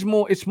 And there is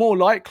more. It's more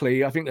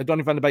likely, I think, that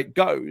Donny van der Beek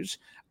goes,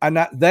 and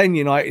that then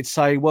United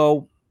say,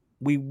 well,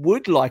 we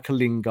would like a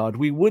Lingard.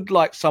 We would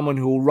like someone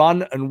who will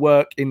run and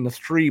work in the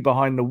 3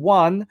 behind the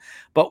 1,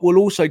 but will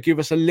also give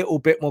us a little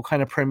bit more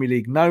kind of Premier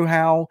League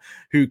know-how,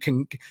 who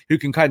can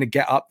kind of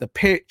get up the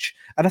pitch.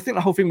 And I think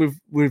the whole thing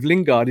with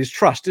Lingard is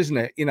trust, isn't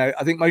it?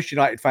 I think most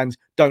United fans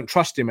don't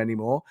trust him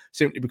anymore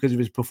simply because of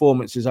his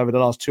performances over the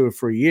last 2 or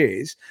 3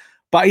 years.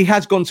 But he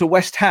has gone to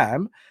West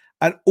Ham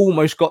and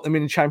almost got them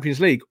in the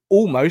Champions League,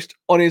 almost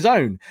on his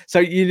own. So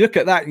you look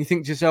at that and you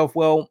think to yourself,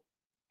 well,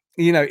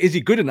 is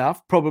he good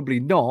enough? Probably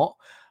not.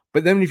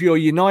 But then if you're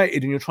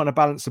United and you're trying to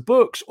balance the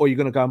books, or you're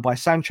going to go and buy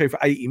Sancho for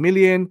 80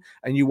 million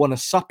and you want a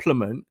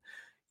supplement,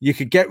 you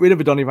could get rid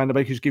of a Donny van der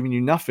Beek who's giving you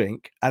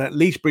nothing and at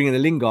least bring in a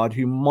Lingard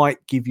who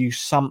might give you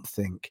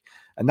something.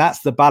 And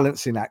that's the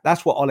balancing act.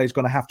 That's what Ole's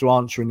going to have to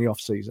answer in the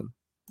off-season.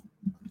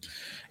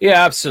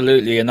 Yeah,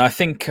 absolutely. And I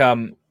think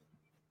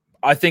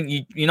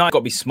United got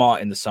to be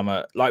smart in the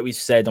summer. Like we've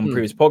said on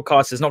previous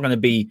podcasts, there's not going to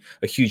be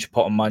a huge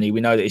pot of money.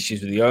 We know the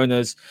issues with the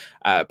owners,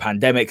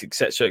 pandemic,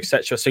 etc.,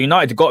 etc. So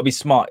United have got to be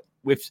smart.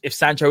 If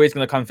Sancho is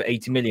going to come for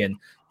 80 million,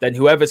 then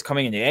whoever's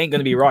coming in, it ain't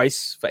going to be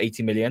Rice for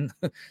 80 million.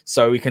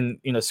 So we can,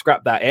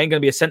 scrap that. It ain't going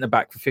to be a centre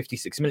back for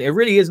 56 million. It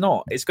really is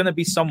not. It's going to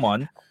be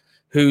someone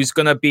who's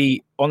going to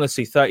be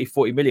honestly 30,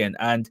 40 million.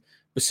 And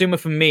Basuma,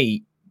 for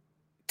me,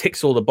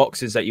 ticks all the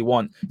boxes that you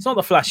want. It's not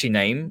the flashy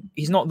name.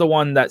 He's not the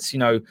one that's,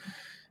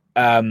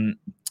 going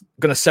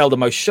to sell the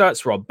most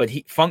shirts, Rob, but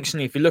he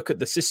functionally, if you look at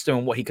the system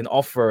and what he can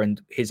offer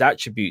and his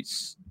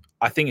attributes,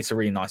 I think it's a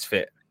really nice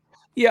fit.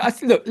 Yeah, I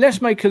think, look,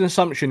 let's make an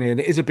assumption here. And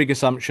it is a big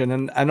assumption.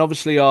 And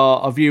obviously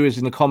our viewers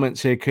in the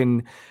comments here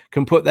can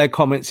put their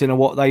comments in on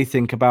what they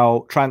think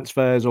about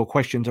transfers or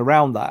questions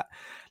around that.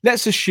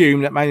 Let's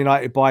assume that Man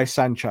United buy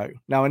Sancho.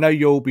 Now, I know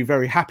you'll be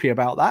very happy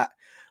about that,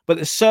 but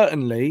there's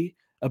certainly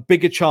a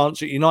bigger chance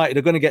that United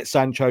are going to get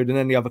Sancho than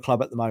any other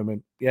club at the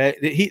moment. Yeah,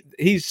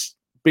 he's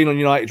been on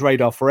United's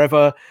radar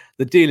forever.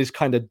 The deal is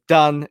kind of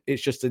done.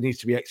 It's just it needs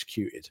to be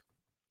executed.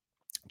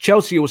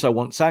 Chelsea also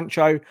want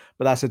Sancho,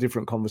 but that's a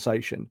different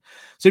conversation.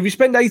 So if you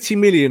spend 80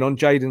 million on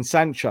Jadon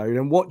Sancho,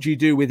 then what do you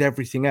do with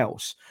everything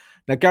else?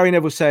 Now, Gary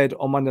Neville said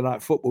on Monday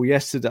Night Football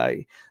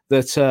yesterday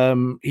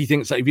that he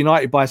thinks that if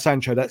United buy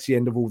Sancho, that's the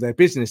end of all their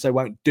business. They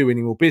won't do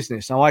any more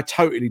business. Now, I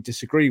totally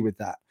disagree with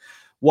that.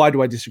 Why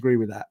do I disagree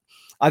with that?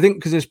 I think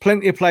because there's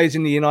plenty of players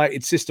in the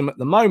United system at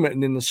the moment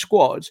and in the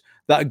squad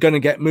that are going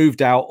to get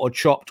moved out or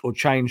chopped or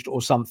changed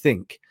or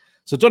something.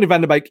 So Donny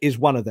van der Beek is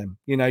one of them.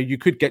 You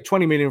could get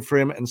 20 million for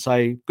him and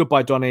say,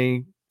 goodbye,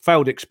 Donny,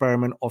 failed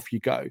experiment, off you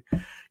go.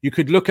 You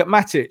could look at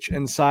Matic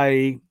and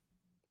say,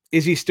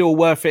 is he still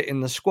worth it in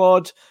the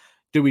squad?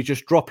 Do we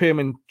just drop him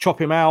and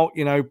chop him out,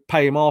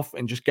 pay him off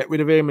and just get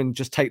rid of him and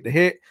just take the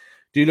hit?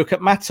 Do you look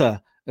at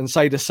Mata and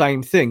say the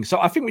same thing? So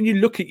I think when you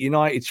look at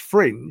United's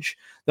fringe,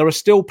 there are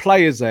still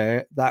players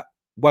there that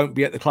won't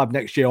be at the club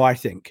next year, I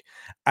think.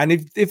 And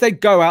if they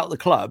go out the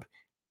club,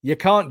 you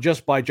can't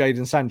just buy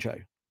Jadon Sancho.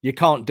 You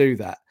can't do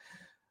that.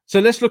 So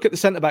let's look at the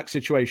centre-back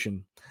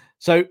situation.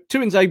 So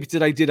Tuanzebe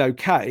today did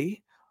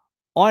okay.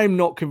 I'm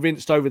not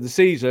convinced over the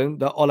season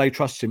that Ole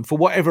trusts him for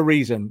whatever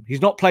reason.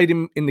 He's not played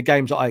him in the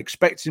games that I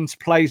expected him to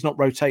play. He's not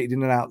rotated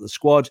in and out of the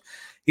squad.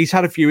 He's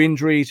had a few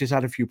injuries. He's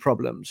had a few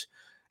problems.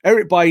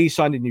 Eric Bailly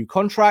signed a new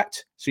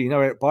contract. So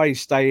Eric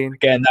Bailly's staying.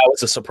 Again, that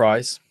was a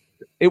surprise.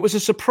 It was a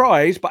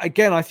surprise, but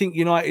again, I think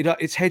United,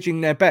 it's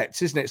hedging their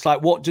bets, isn't it? It's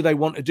like, what do they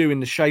want to do in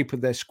the shape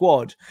of their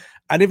squad?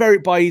 And if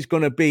Eric Bailly's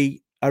going to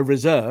be a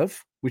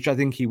reserve, which I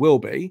think he will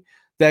be,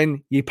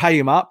 then you pay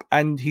him up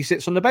and he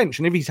sits on the bench.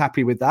 And if he's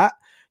happy with that,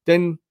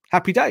 then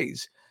happy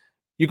days.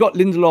 You've got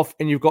Lindelof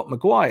and you've got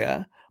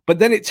Maguire, but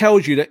then it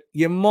tells you that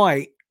you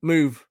might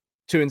move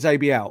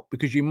Tuanzebe out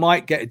because you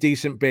might get a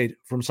decent bid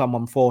from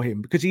someone for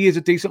him because he is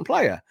a decent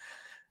player.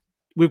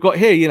 We've got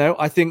here,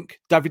 I think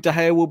David De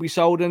Gea will be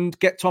sold and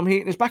get Tom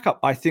Heaton as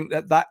backup. I think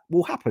that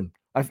will happen.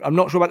 I'm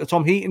not sure about the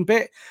Tom Heaton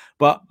bit,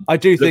 but I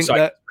do think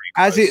that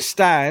as it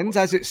stands,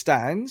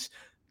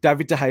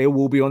 David De Gea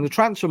will be on the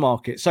transfer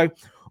market. So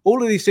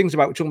all of these things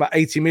we're talking about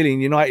 80 million,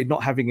 United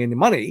not having any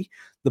money,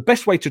 the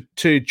best way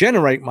to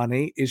generate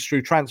money is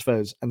through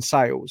transfers and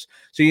sales.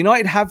 So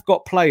United have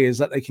got players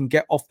that they can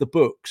get off the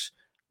books.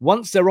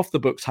 Once they're off the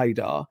books,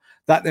 Haydar,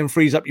 that then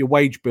frees up your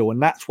wage bill. And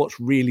that's what's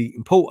really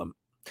important.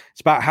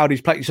 It's about how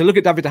these players. So look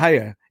at David De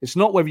Gea. It's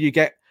not whether you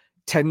get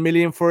 10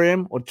 million for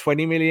him or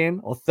 20 million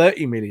or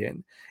 30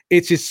 million.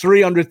 It's his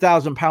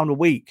 £300,000 a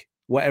week,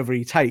 whatever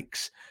he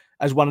takes,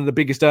 as one of the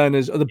biggest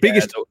earners or the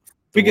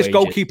biggest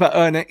goalkeeper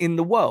earner in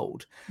the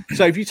world.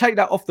 So if you take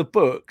that off the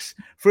books,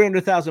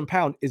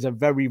 £300,000 is a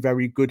very,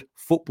 very good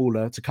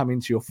footballer to come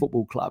into your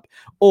football club.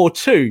 Or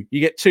two, you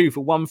get two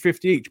for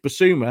 150 each.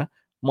 Basuma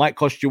might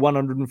cost you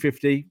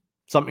 150,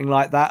 something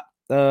like that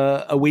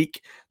a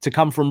week to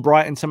come from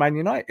Brighton to Man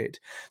United.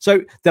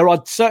 So there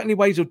are certainly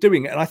ways of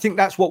doing it. And I think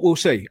that's what we'll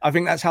see. I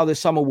think that's how this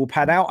summer will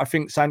pan out. I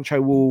think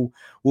Sancho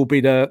will be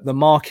the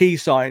marquee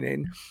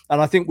signing. And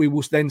I think we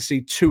will then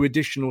see 2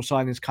 additional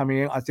signings coming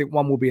in. I think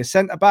one will be a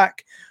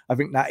centre-back. I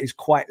think that is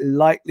quite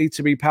likely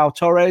to be Pau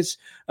Torres.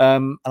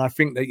 And I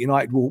think that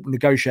United will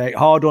negotiate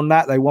hard on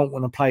that. They won't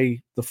want to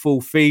pay the full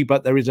fee,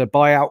 but there is a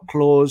buyout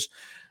clause.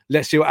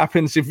 Let's see what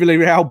happens. If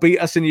Villarreal beat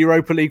us in the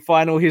Europa League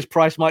final, his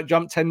price might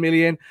jump 10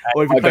 million.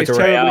 Or if he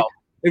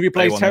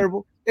plays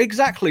terribly,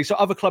 exactly. So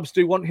other clubs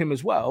do want him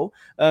as well.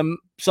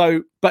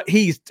 But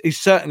he's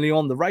certainly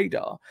on the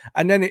radar.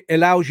 And then it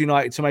allows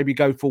United to maybe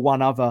go for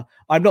one other.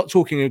 I'm not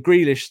talking a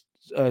Grealish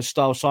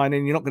style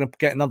signing. You're not going to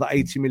get another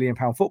 £80 million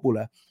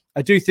footballer.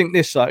 I do think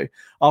this, though,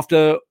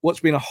 after what's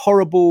been a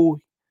horrible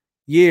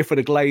year for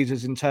the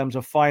Glazers in terms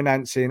of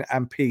financing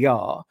and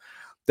PR,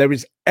 there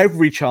is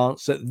every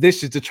chance that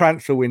this is the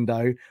transfer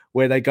window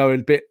where they go a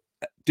bit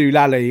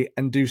doolally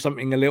and do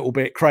something a little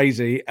bit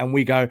crazy. And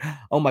we go,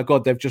 oh my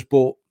God, they've just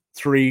bought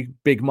 3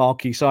 big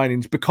marquee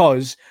signings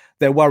because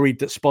they're worried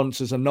that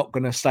sponsors are not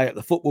going to stay at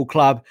the football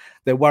club.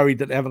 They're worried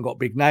that they haven't got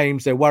big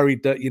names. They're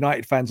worried that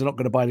United fans are not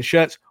going to buy the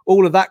shirts.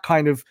 All of that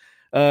kind of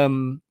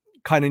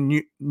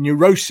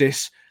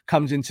neurosis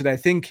comes into their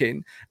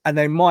thinking, and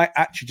they might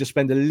actually just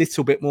spend a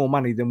little bit more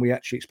money than we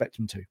actually expect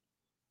them to.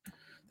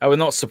 That would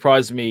not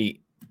surprise me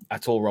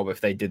at all, Rob,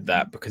 if they did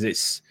that, because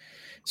it's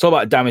all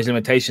about damage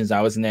limitations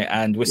now, isn't it?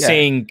 And we're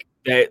seeing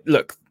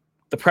look,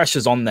 the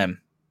pressure's on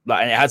them.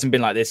 And it hasn't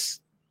been like this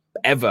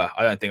ever.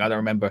 I don't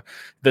remember.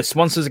 The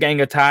sponsors are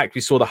getting attacked.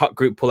 We saw the Hut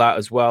Group pull out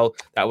as well.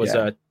 That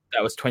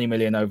was 20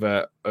 million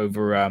over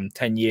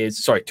 10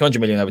 years. Sorry, 200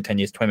 million over 10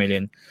 years, 20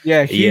 million.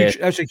 Yeah, huge.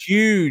 That's a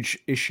huge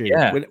issue.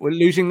 Yeah. We're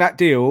losing that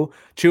deal,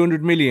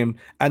 200 million.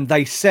 And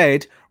they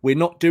said, we're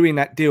not doing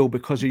that deal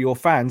because of your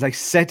fans. They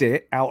said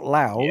it out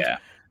loud. Yeah.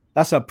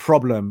 That's a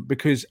problem,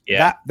 because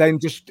that then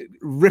just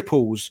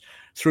ripples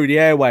through the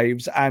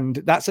airwaves, and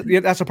that's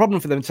a problem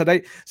for them. So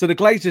the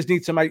Glazers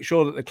need to make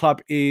sure that the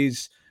club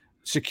is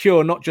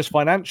secure, not just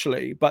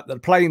financially, but the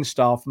playing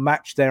staff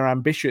match their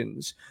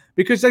ambitions,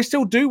 because they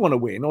still do want to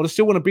win, or they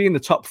still want to be in the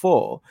top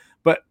 4.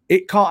 But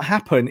it can't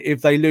happen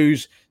if they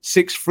lose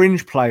 6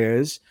 fringe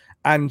players.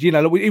 And,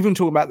 we even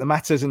talk about the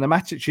Matters and the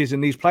Matiches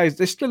and these players,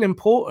 they're still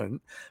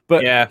important.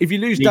 But if you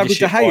lose David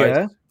De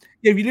Gea,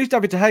 if you lose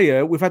David De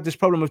Gea, we've had this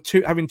problem of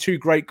having 2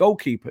 great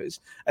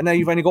goalkeepers, and now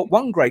you've only got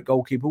 1 great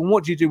goalkeeper. And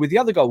what do you do with the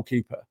other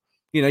goalkeeper?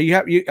 Are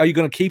you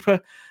going to keep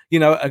a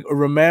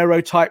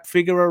Romero type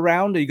figure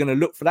around? Are you going to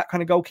look for that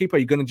kind of goalkeeper? Are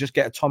you going to just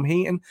get a Tom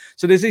Heaton?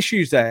 So there's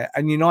issues there.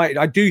 And United,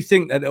 I do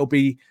think that there'll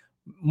be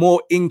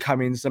more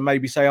incomings than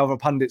maybe say other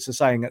pundits are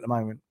saying at the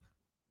moment.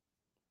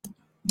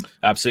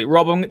 Absolutely.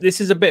 Rob, this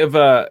is a bit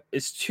of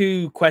it's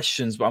 2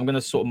 questions, but I'm going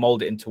to sort of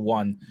mold it into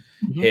one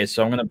here.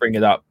 So I'm going to bring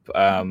it up.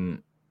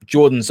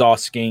 Jordan's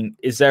asking,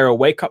 is there a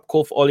wake-up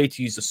call for Ollie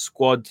to use the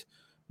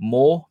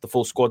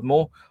full squad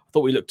more? I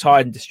thought we looked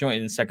tired and disjointed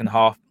in the second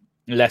half.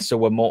 Leicester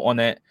were more on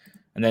it.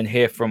 And then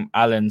here from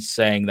Alan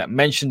saying that,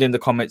 mentioned in the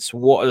comments,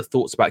 what are the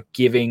thoughts about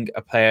giving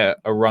a player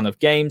a run of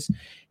games?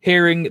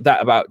 Hearing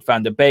that about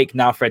Van der Beek,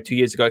 now Fred 2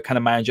 years ago, can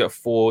a manager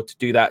afford to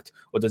do that,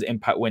 or does it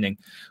impact winning?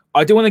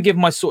 I do want to give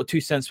my sort of 2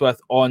 cents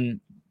worth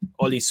on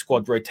Ollie's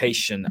squad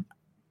rotation.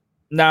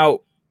 Now,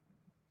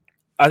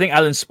 I think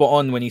Alan's spot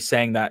on when he's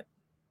saying that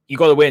you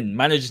got to win.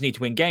 Managers need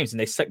to win games, and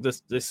they select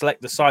the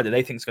side that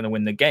they think is going to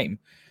win the game.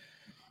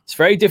 It's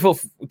very difficult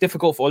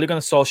for Ole Gunnar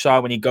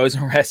Solskjaer when he goes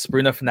and rests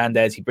Bruno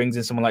Fernandes. He brings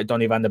in someone like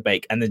Donny van der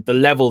Beek, and the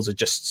levels are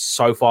just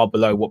so far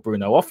below what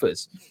Bruno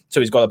offers. So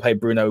he's got to play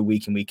Bruno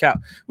week in, week out.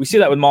 We see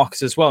that with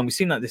Marcus as well, and we've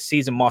seen that this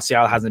season.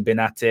 Martial hasn't been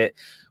at it.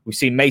 We've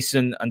seen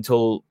Mason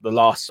until the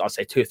last, I'd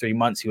say, 2 or 3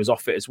 months. He was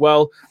off it as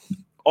well.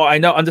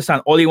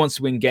 Understand, Ole wants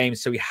to win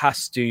games, so he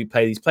has to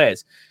play these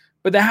players.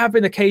 But there have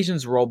been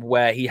occasions, Rob,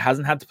 where he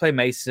hasn't had to play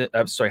Mason.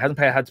 Hasn't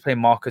had to play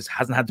Marcus,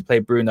 hasn't had to play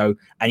Bruno,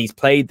 and he's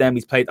played them.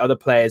 He's played other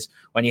players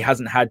when he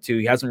hasn't had to.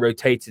 He hasn't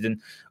rotated.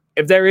 And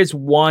if there is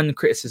one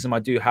criticism I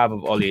do have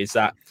of Ole, is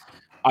that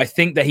I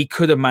think that he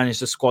could have managed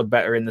the squad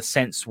better, in the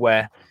sense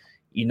where,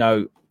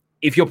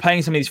 if you're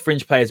playing some of these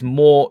fringe players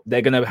more,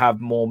 they're going to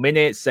have more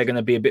minutes. They're going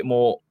to be a bit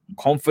more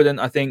confident,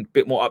 I think, a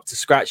bit more up to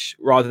scratch,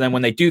 rather than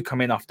when they do come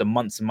in after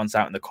months and months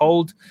out in the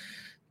cold.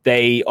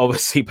 They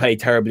obviously play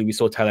terribly. We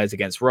saw Tellez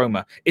against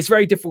Roma. It's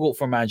very difficult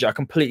for a manager. I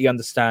completely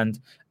understand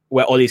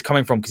where Ole's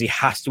coming from, because he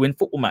has to win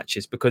football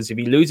matches. Because if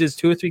he loses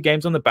 2 or 3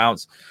 games on the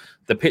bounce,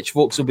 the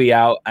pitchforks will be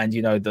out, and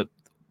the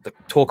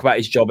talk about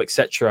his job,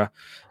 etc.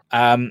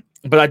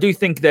 But I do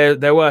think there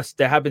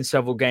have been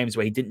several games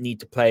where he didn't need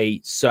to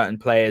play certain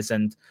players,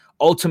 and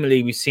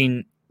ultimately we've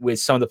seen with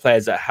some of the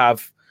players that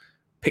have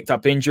picked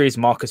up injuries,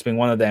 Marcus being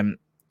one of them.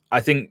 I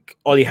think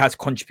Ole has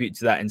contributed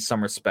to that in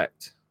some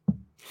respect.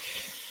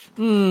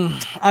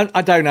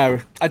 I don't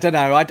know. I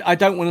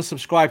don't want to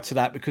subscribe to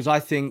that, because I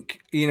think,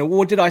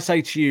 what did I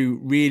say to you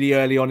really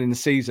early on in the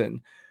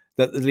season?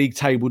 That the league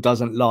table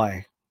doesn't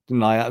lie,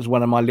 didn't I? That was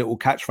one of my little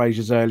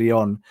catchphrases early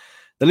on.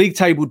 The league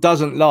table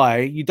doesn't lie.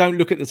 You don't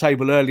look at the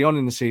table early on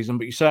in the season,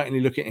 but you certainly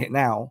look at it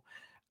now.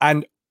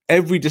 And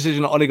every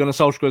decision that Ole Gunnar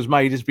Solskjaer has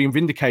made has been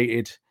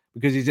vindicated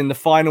because he's in the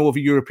final of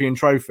a European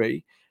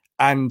trophy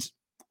and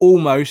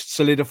almost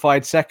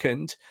solidified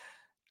second.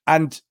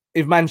 And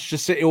if Manchester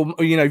City, or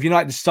if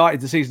United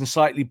started the season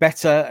slightly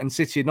better and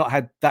City had not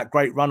had that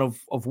great run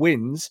of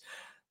wins,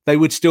 they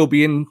would still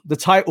be in the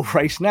title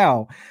race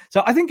now.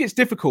 So I think it's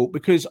difficult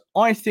because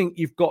I think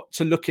you've got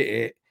to look at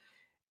it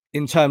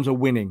in terms of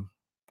winning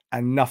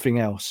and nothing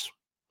else.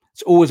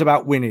 It's always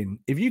about winning.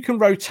 If you can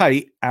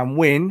rotate and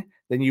win,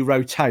 then you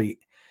rotate.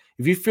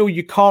 If you feel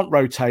you can't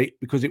rotate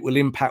because it will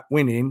impact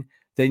winning,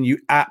 then you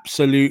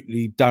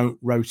absolutely don't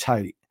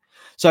rotate.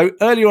 So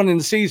early on in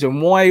the season,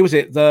 why was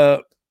it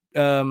that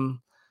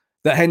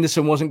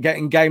Henderson wasn't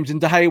getting games and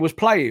De Gea was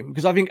playing?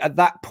 Because I think at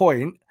that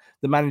point,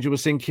 the manager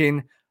was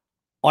thinking,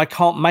 I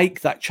can't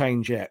make that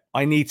change yet.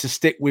 I need to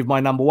stick with my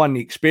number one, the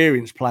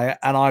experienced player,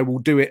 and I will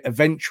do it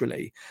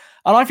eventually.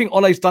 And I think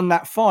Ole's done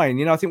that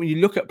fine. I think when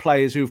you look at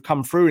players who've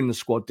come through in the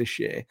squad this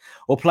year,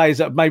 or players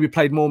that have maybe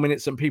played more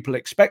minutes than people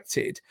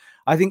expected,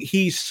 I think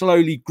he's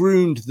slowly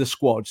groomed the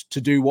squad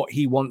to do what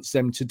he wants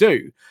them to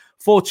do.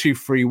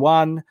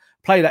 4-2-3-1,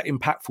 play that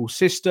impactful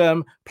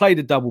system, play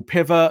the double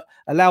pivot,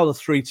 allow the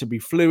three to be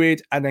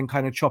fluid, and then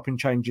kind of chop and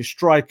change your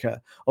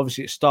striker.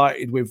 Obviously, it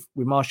started with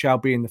Martial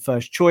being the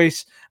first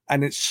choice,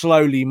 and it's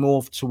slowly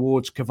morphed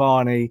towards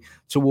Cavani,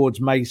 towards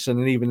Mason,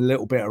 and even a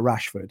little bit of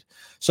Rashford.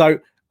 So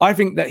I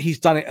think that he's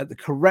done it at the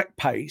correct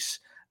pace.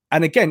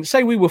 And again,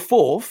 say we were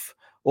fourth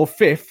or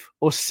fifth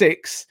or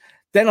sixth,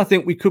 then I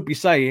think we could be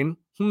saying,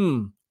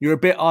 you're a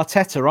bit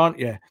Arteta, aren't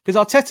you? Because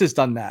Arteta's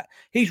done that.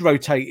 He's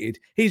rotated.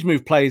 He's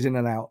moved players in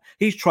and out.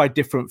 He's tried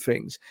different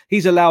things.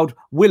 He's allowed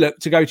Willock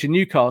to go to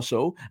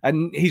Newcastle,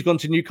 and he's gone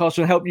to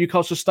Newcastle and helped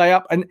Newcastle stay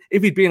up. And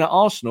if he'd been at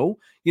Arsenal,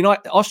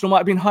 Arsenal might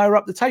have been higher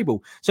up the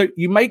table. So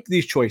you make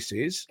these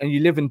choices and you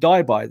live and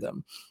die by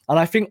them. And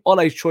I think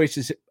Ole's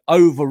choices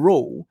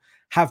overall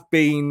have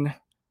been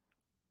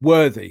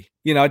worthy.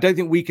 I don't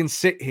think we can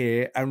sit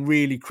here and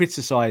really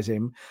criticize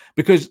him,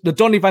 because the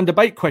Donny van de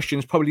Beek question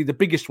is probably the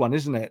biggest one,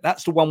 isn't it?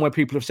 That's the one where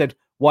people have said,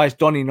 why is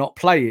Donny not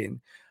playing?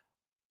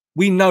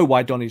 We know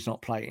why Donny's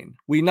not playing.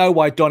 We know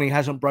why Donny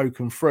hasn't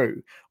broken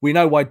through. We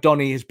know why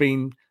Donny has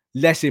been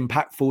less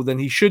impactful than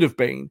he should have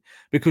been,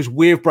 because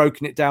we've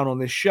broken it down on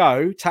this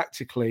show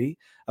tactically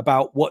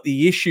about what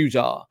the issues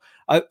are.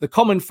 The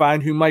common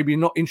fan who may be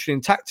not interested in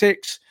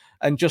tactics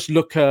and just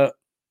look at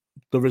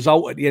the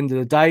result at the end of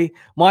the day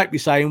might be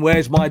saying,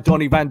 where's my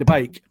Donny van de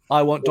Beek?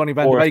 I want Donny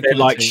van de Beek. They're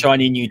like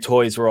shiny new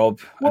toys, Rob,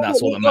 and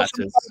that's all that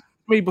matters.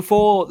 Me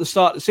before the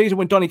start of the season,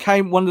 when Donny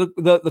came, one of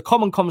the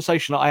common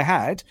conversation that I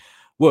had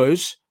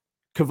was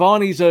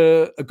Cavani's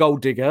a goal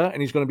digger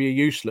and he's going to be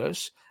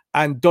useless,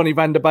 and Donny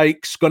van de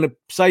Beek's going to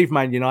save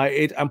Man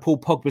United, and Paul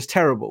Pogba's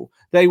terrible.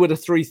 They were the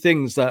three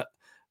things that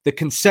the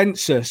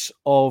consensus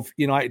of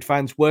United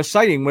fans were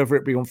saying, whether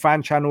it be on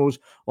fan channels,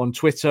 on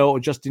Twitter, or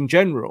just in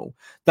general.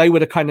 They were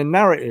the kind of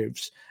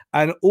narratives.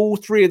 And all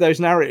three of those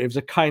narratives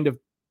are kind of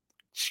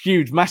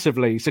skewed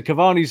massively. So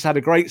Cavani's had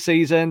a great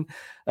season.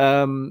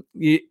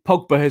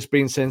 Pogba has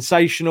been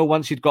sensational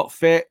once he'd got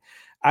fit.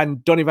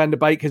 And Donny van de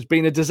Beek has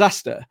been a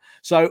disaster.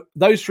 So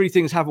those three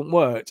things haven't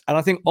worked. And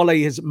I think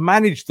Ole has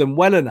managed them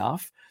well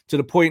enough to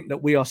the point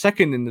that we are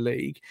second in the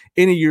league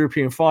in a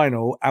European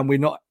final, and we're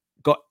not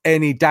got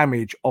any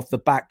damage off the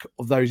back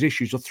of those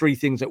issues, or three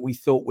things that we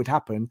thought would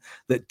happen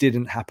that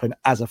didn't happen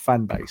as a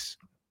fan base.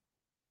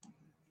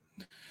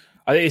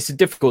 I think it's a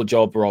difficult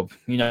job, Rob.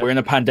 We're in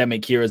a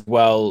pandemic here as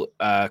well,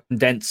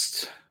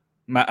 condensed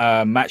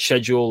match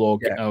schedule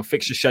or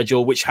fixture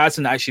schedule, which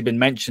hasn't actually been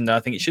mentioned.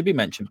 I think it should be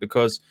mentioned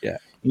because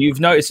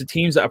you've noticed the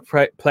teams that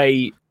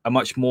play a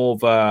much more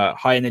of a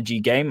high energy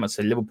game. I'd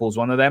say Liverpool's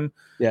one of them.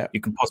 Yeah, you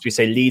can possibly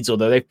say Leeds,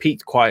 although they've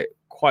peaked quite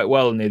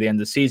well near the end of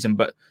the season,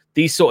 but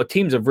these sort of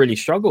teams have really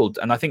struggled.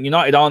 And I think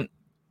United aren't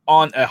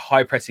a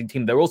high pressing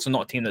team. They're also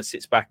not a team that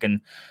sits back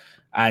and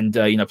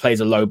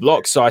plays a low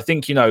block. So I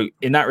think,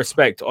 in that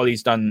respect,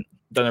 Ollie's done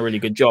a really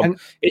good job.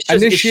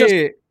 And this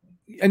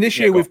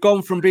year we've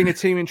gone from being a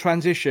team in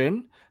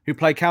transition who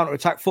play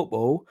counter-attack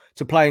football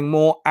to playing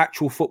more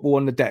actual football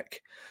on the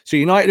deck. So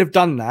United have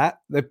done that.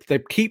 They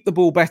keep the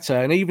ball better.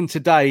 And even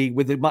today,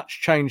 with a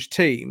much changed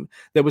team,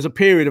 there was a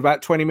period of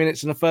about 20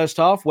 minutes in the first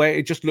half where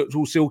it just looked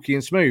all silky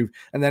and smooth.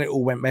 And then it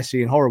all went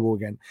messy and horrible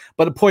again.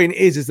 But the point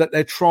is that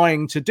they're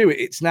trying to do it.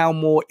 It's now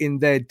more in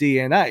their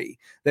DNA.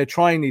 They're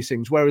trying these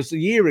things. Whereas a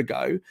year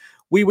ago,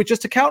 we were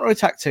just a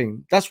counter-attack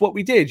team. That's what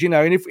we did,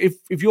 And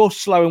if you're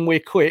slow and we're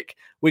quick,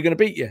 we're going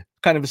to beat you.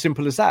 Kind of as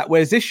simple as that.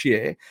 Whereas this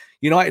year,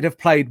 United have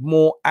played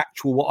more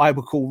actual, what I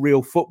would call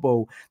real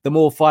football, the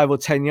more 5 or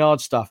 10 yard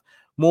stuff,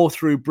 more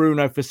through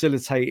Bruno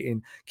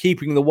facilitating,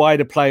 keeping the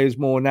wider players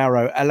more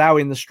narrow,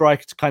 allowing the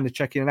striker to kind of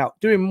check in and out,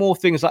 doing more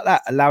things like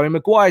that, allowing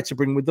Maguire to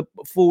bring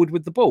forward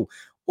with the ball.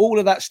 All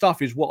of that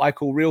stuff is what I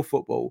call real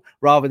football,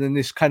 rather than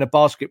this kind of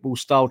basketball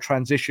style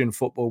transition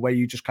football where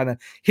you just kind of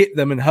hit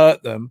them and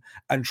hurt them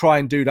and try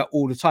and do that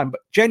all the time.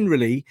 But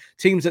generally,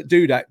 teams that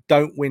do that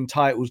don't win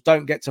titles,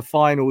 don't get to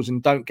finals,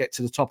 and don't get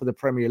to the top of the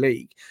Premier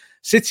League.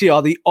 City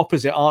are the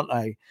opposite, aren't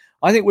they?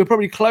 I think we're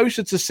probably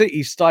closer to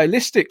City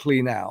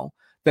stylistically now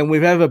than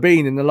we've ever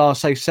been in the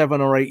last, say, 7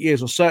 or 8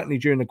 years, or certainly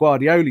during the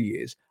Guardiola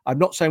years. I'm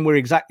not saying we're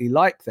exactly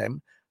like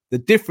them. The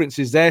difference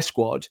is their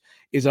squad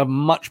is a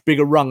much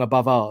bigger rung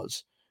above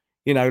ours.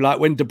 You know, like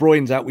when De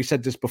Bruyne's out, we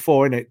said this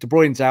before, innit? De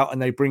Bruyne's out and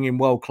they bring in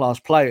world-class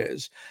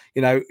players.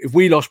 You know, if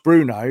we lost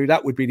Bruno,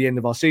 that would be the end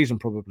of our season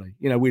probably.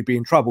 You know, we'd be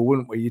in trouble,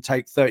 wouldn't we? You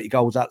take 30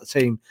 goals out of the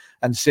team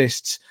and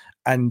assists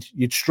and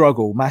you'd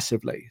struggle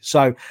massively.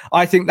 So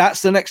I think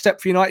that's the next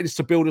step for United, is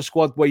to build a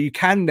squad where you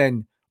can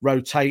then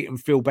rotate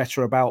and feel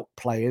better about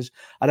players.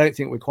 I don't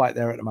think we're quite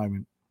there at the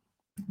moment.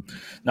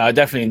 No,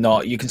 definitely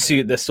not. You can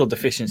see there's still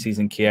deficiencies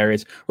in key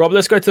areas. Rob,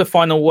 let's go to the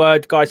final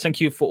word. Guys, thank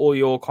you for all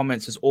your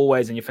comments as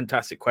always and your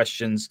fantastic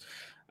questions.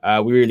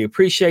 We really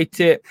appreciate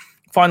it.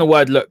 Final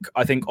word, look,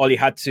 I think Ollie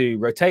had to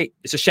rotate.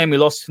 It's a shame we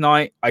lost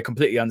tonight. I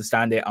completely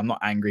understand it. I'm not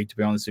angry, to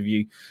be honest with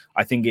you.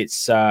 I think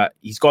it's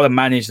he's got to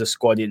manage the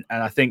squad. And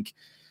I think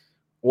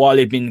while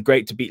it'd been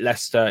great to beat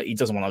Leicester, he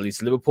doesn't want to lose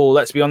to Liverpool.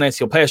 Let's be honest,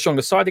 he'll play a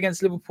stronger side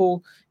against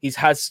Liverpool. He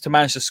has to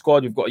manage the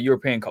squad. We've got a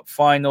European Cup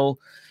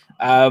final.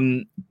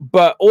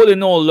 But all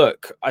in all,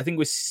 look, I think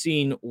we've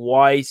seen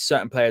why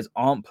certain players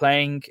aren't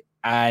playing.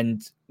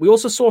 And we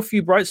also saw a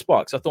few bright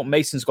sparks. I thought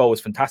Mason's goal was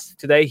fantastic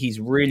today.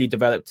 He's really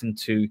developed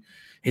into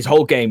his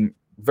whole game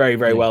very,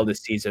 very well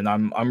this season.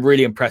 I'm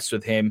really impressed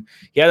with him.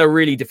 He had a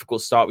really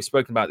difficult start. We've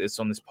spoken about this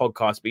on this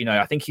podcast, but, you know,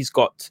 I think he's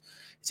got,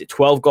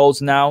 12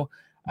 goals now?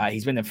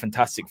 He's been in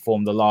fantastic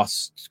form the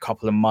last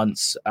couple of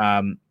months.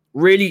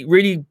 Really,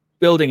 really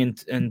building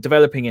and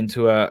developing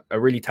into a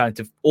really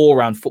talented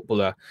all-round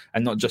footballer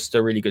and not just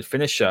a really good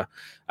finisher.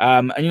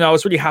 And, you know, I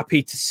was really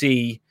happy to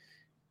see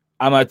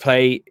Ahmad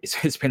play.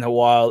 It's been a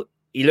while.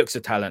 He looks a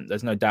talent.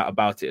 There's no doubt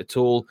about it at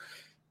all.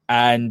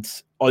 And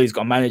Ollie's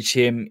got to manage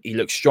him. He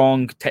looks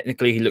strong.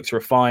 Technically, he looks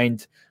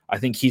refined. I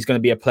think he's going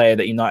to be a player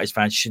that United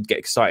fans should get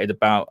excited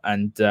about.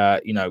 And,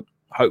 you know,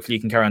 hopefully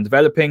he can carry on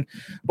developing.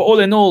 But all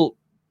in all,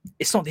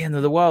 it's not the end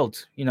of the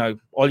world. You know,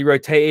 Ollie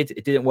rotated.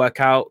 It didn't work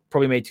out.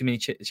 Probably made too many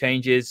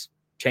changes,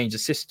 changed the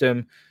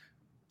system.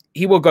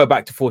 He will go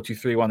back to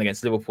 4-2-3-1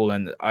 against Liverpool.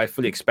 And I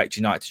fully expect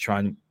United to try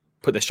and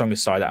put their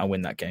strongest side out and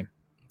win that game.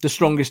 The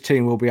strongest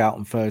team will be out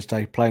on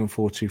Thursday playing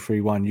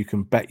 4-2-3-1. You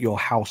can bet your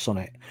house on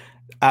it.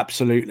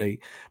 Absolutely.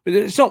 But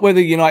it's not whether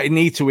United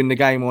need to win the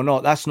game or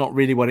not. That's not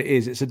really what it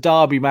is. It's a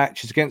derby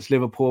match. It's against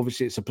Liverpool.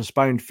 Obviously, it's a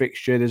postponed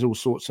fixture. There's all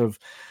sorts of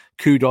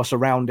kudos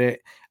around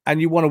it.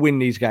 And you want to win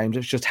these games.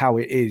 It's just how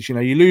it is. You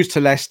know, you lose to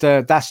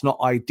Leicester. That's not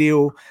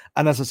ideal.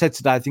 And as I said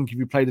today, I think if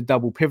you play the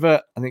double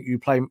pivot, I think you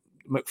play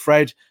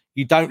McFred,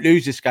 you don't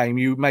lose this game.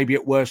 You maybe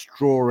at worst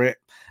draw it.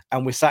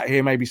 And we're sat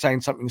here maybe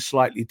saying something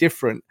slightly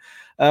different.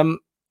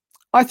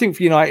 I think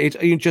for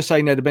United, you just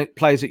saying the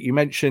players that you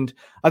mentioned,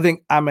 I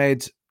think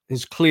Ahmed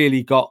has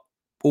clearly got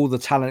all the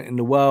talent in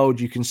the world.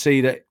 You can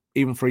see that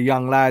even for a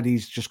young lad,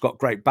 he's just got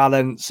great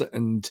balance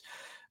and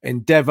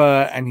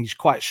endeavour, and he's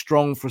quite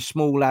strong for a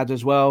small lad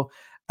as well.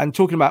 And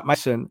talking about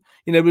Mason,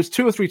 you know, there was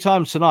 2 or 3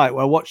 times tonight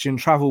where I watched him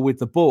travel with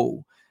the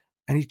ball,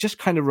 and he just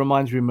kind of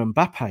reminds me of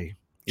Mbappe.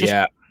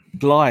 Just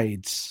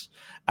glides.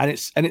 And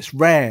it's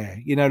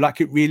rare, you know, like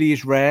it really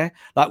is rare.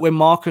 Like when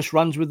Marcus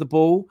runs with the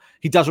ball,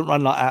 he doesn't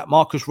run like that.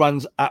 Marcus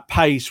runs at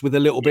pace with a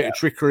little bit of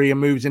trickery and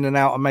moves in and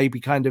out, and maybe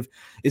kind of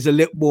is a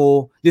little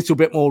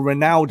bit more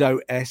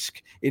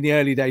Ronaldo-esque in the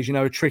early days, you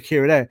know, a trick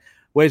here or there.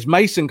 Whereas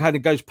Mason kind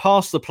of goes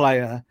past the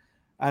player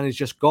and is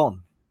just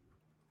gone.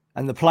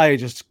 And the player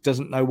just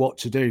doesn't know what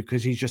to do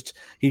because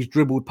he's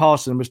dribbled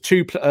past them. There was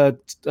 2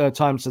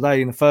 times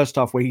today in the first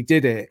half where he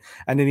did it,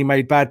 and then he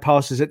made bad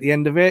passes at the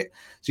end of it.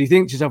 So you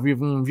think to yourself,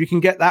 if you can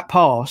get that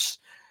pass,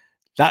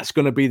 that's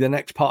going to be the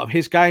next part of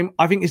his game.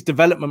 I think his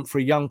development for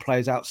a young player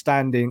is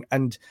outstanding,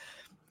 and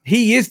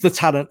he is the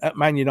talent at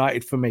Man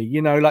United for me.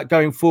 You know, like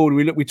going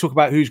forward, we talk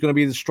about who's going to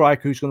be the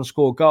striker, who's going to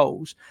score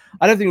goals.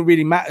 I don't think it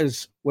really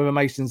matters whether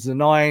Mason's the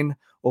 9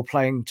 or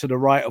playing to the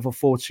right of a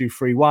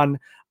 4-2-3-1.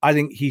 I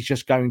think he's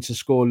just going to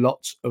score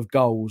lots of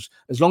goals.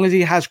 As long as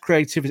he has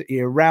creativity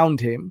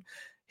around him,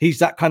 he's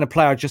that kind of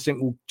player I just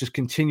think will just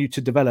continue to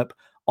develop.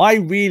 I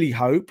really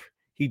hope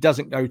he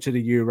doesn't go to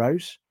the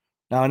Euros.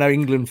 Now, I know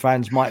England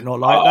fans might not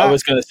like that. I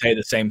was going to say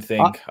the same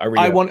thing.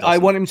 I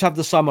want him to have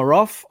the summer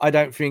off. I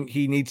don't think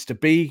he needs to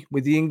be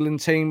with the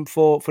England team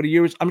for the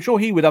Euros. I'm sure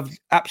he would have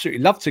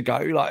absolutely loved to go.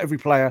 Like every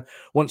player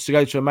wants to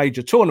go to a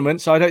major tournament.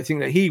 So I don't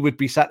think that he would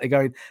be sat there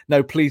going,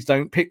 no, please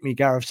don't pick me,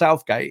 Gareth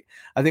Southgate.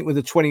 I think with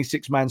a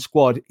 26-man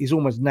squad, he's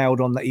almost nailed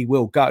on that he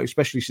will go,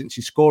 especially since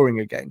he's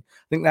scoring again.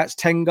 I think that's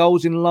 10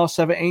 goals in the last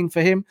 17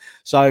 for him.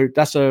 So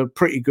that's a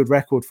pretty good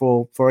record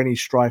for any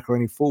striker,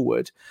 any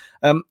forward.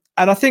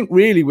 And I think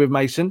really with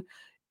Mason,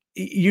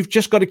 you've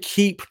just got to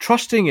keep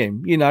trusting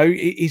him. You know,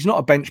 he's not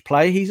a bench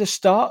player. He's a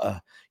starter,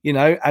 you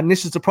know, and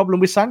this is the problem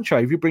with Sancho.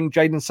 If you bring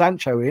Jadon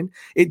Sancho in,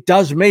 it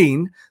does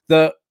mean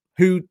that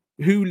who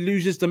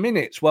loses the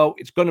minutes? Well,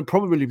 it's going to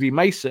probably be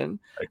Mason,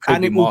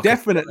 and it will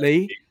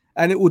definitely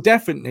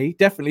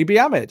be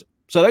Ahmed.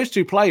 So those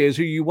 2 players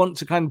who you want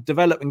to kind of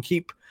develop and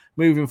keep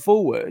moving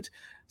forward,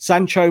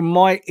 Sancho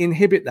might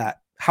inhibit that.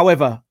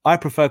 However, I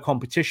prefer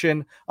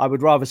competition. I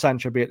would rather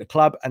Sancho be at the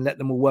club and let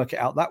them all work it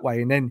out that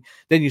way. And then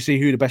you see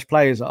who the best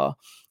players are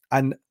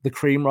and the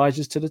cream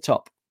rises to the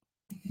top.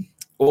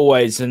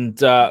 Always.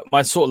 And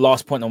my sort of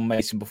last point on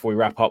Mason before we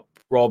wrap up,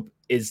 Rob,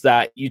 is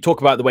that you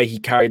talk about the way he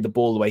carried the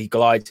ball, the way he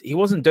glides. He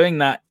wasn't doing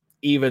that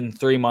even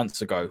 3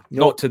 months ago.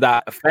 Nope. Not to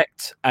that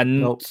effect,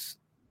 and not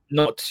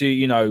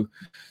to,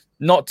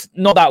 not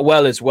that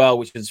well as well,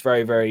 which has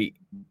been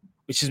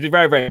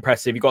very, very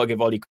impressive. You've got to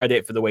give Ollie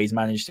credit for the way he's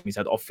managed him. He's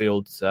had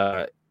off-field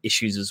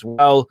issues as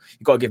well.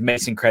 You've got to give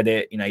Mason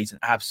credit. He's an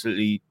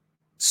absolutely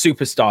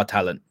superstar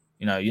talent.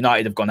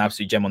 United have got an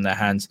absolute gem on their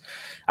hands,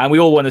 and we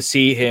all want to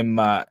see him,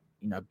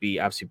 be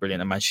absolutely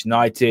brilliant at Manchester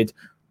United.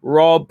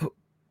 Rob,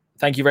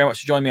 thank you very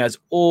much for joining me as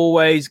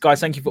always.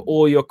 Guys, thank you for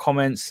all your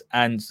comments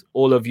and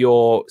all of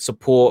your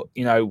support.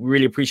 We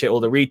really appreciate all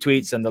the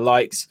retweets and the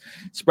likes.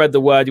 Spread the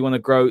word. You want to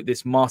grow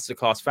this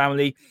Masterclass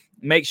family.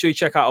 Make sure you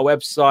check out our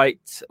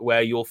website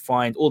where you'll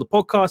find all the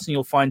podcasts and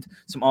you'll find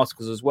some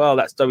articles as well.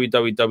 That's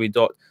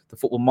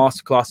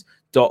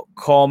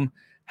www.thefootballmasterclass.com.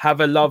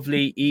 Have a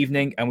lovely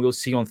evening, and we'll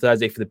see you on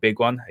Thursday for the big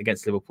one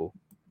against Liverpool.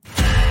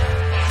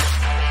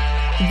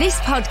 This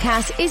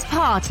podcast is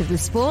part of the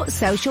Sports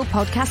Social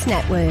Podcast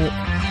Network.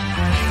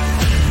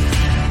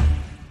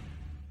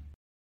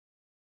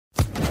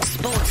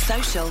 Sports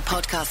Social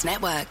Podcast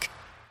Network.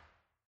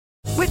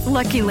 With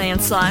Lucky Land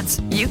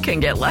Slots, you can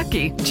get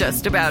lucky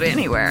just about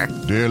anywhere.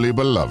 Dearly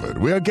beloved,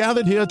 we are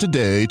gathered here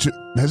today to...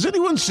 Has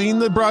anyone seen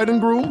the bride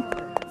and groom?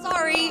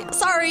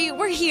 Sorry,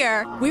 we're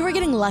here. We were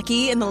getting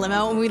lucky in the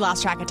limo and we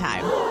lost track of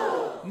time.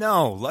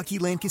 No, Lucky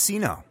Land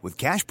Casino, with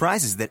cash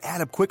prizes that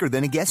add up quicker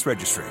than a guest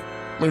registry.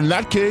 In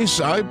that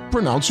case, I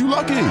pronounce you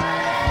lucky.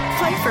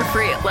 Play for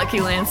free at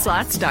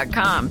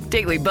LuckyLandSlots.com.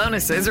 Daily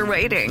bonuses are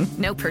waiting.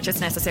 No purchase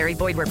necessary.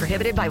 Void where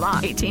prohibited by law.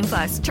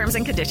 18+. Terms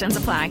and conditions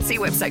apply. See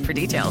website for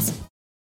details.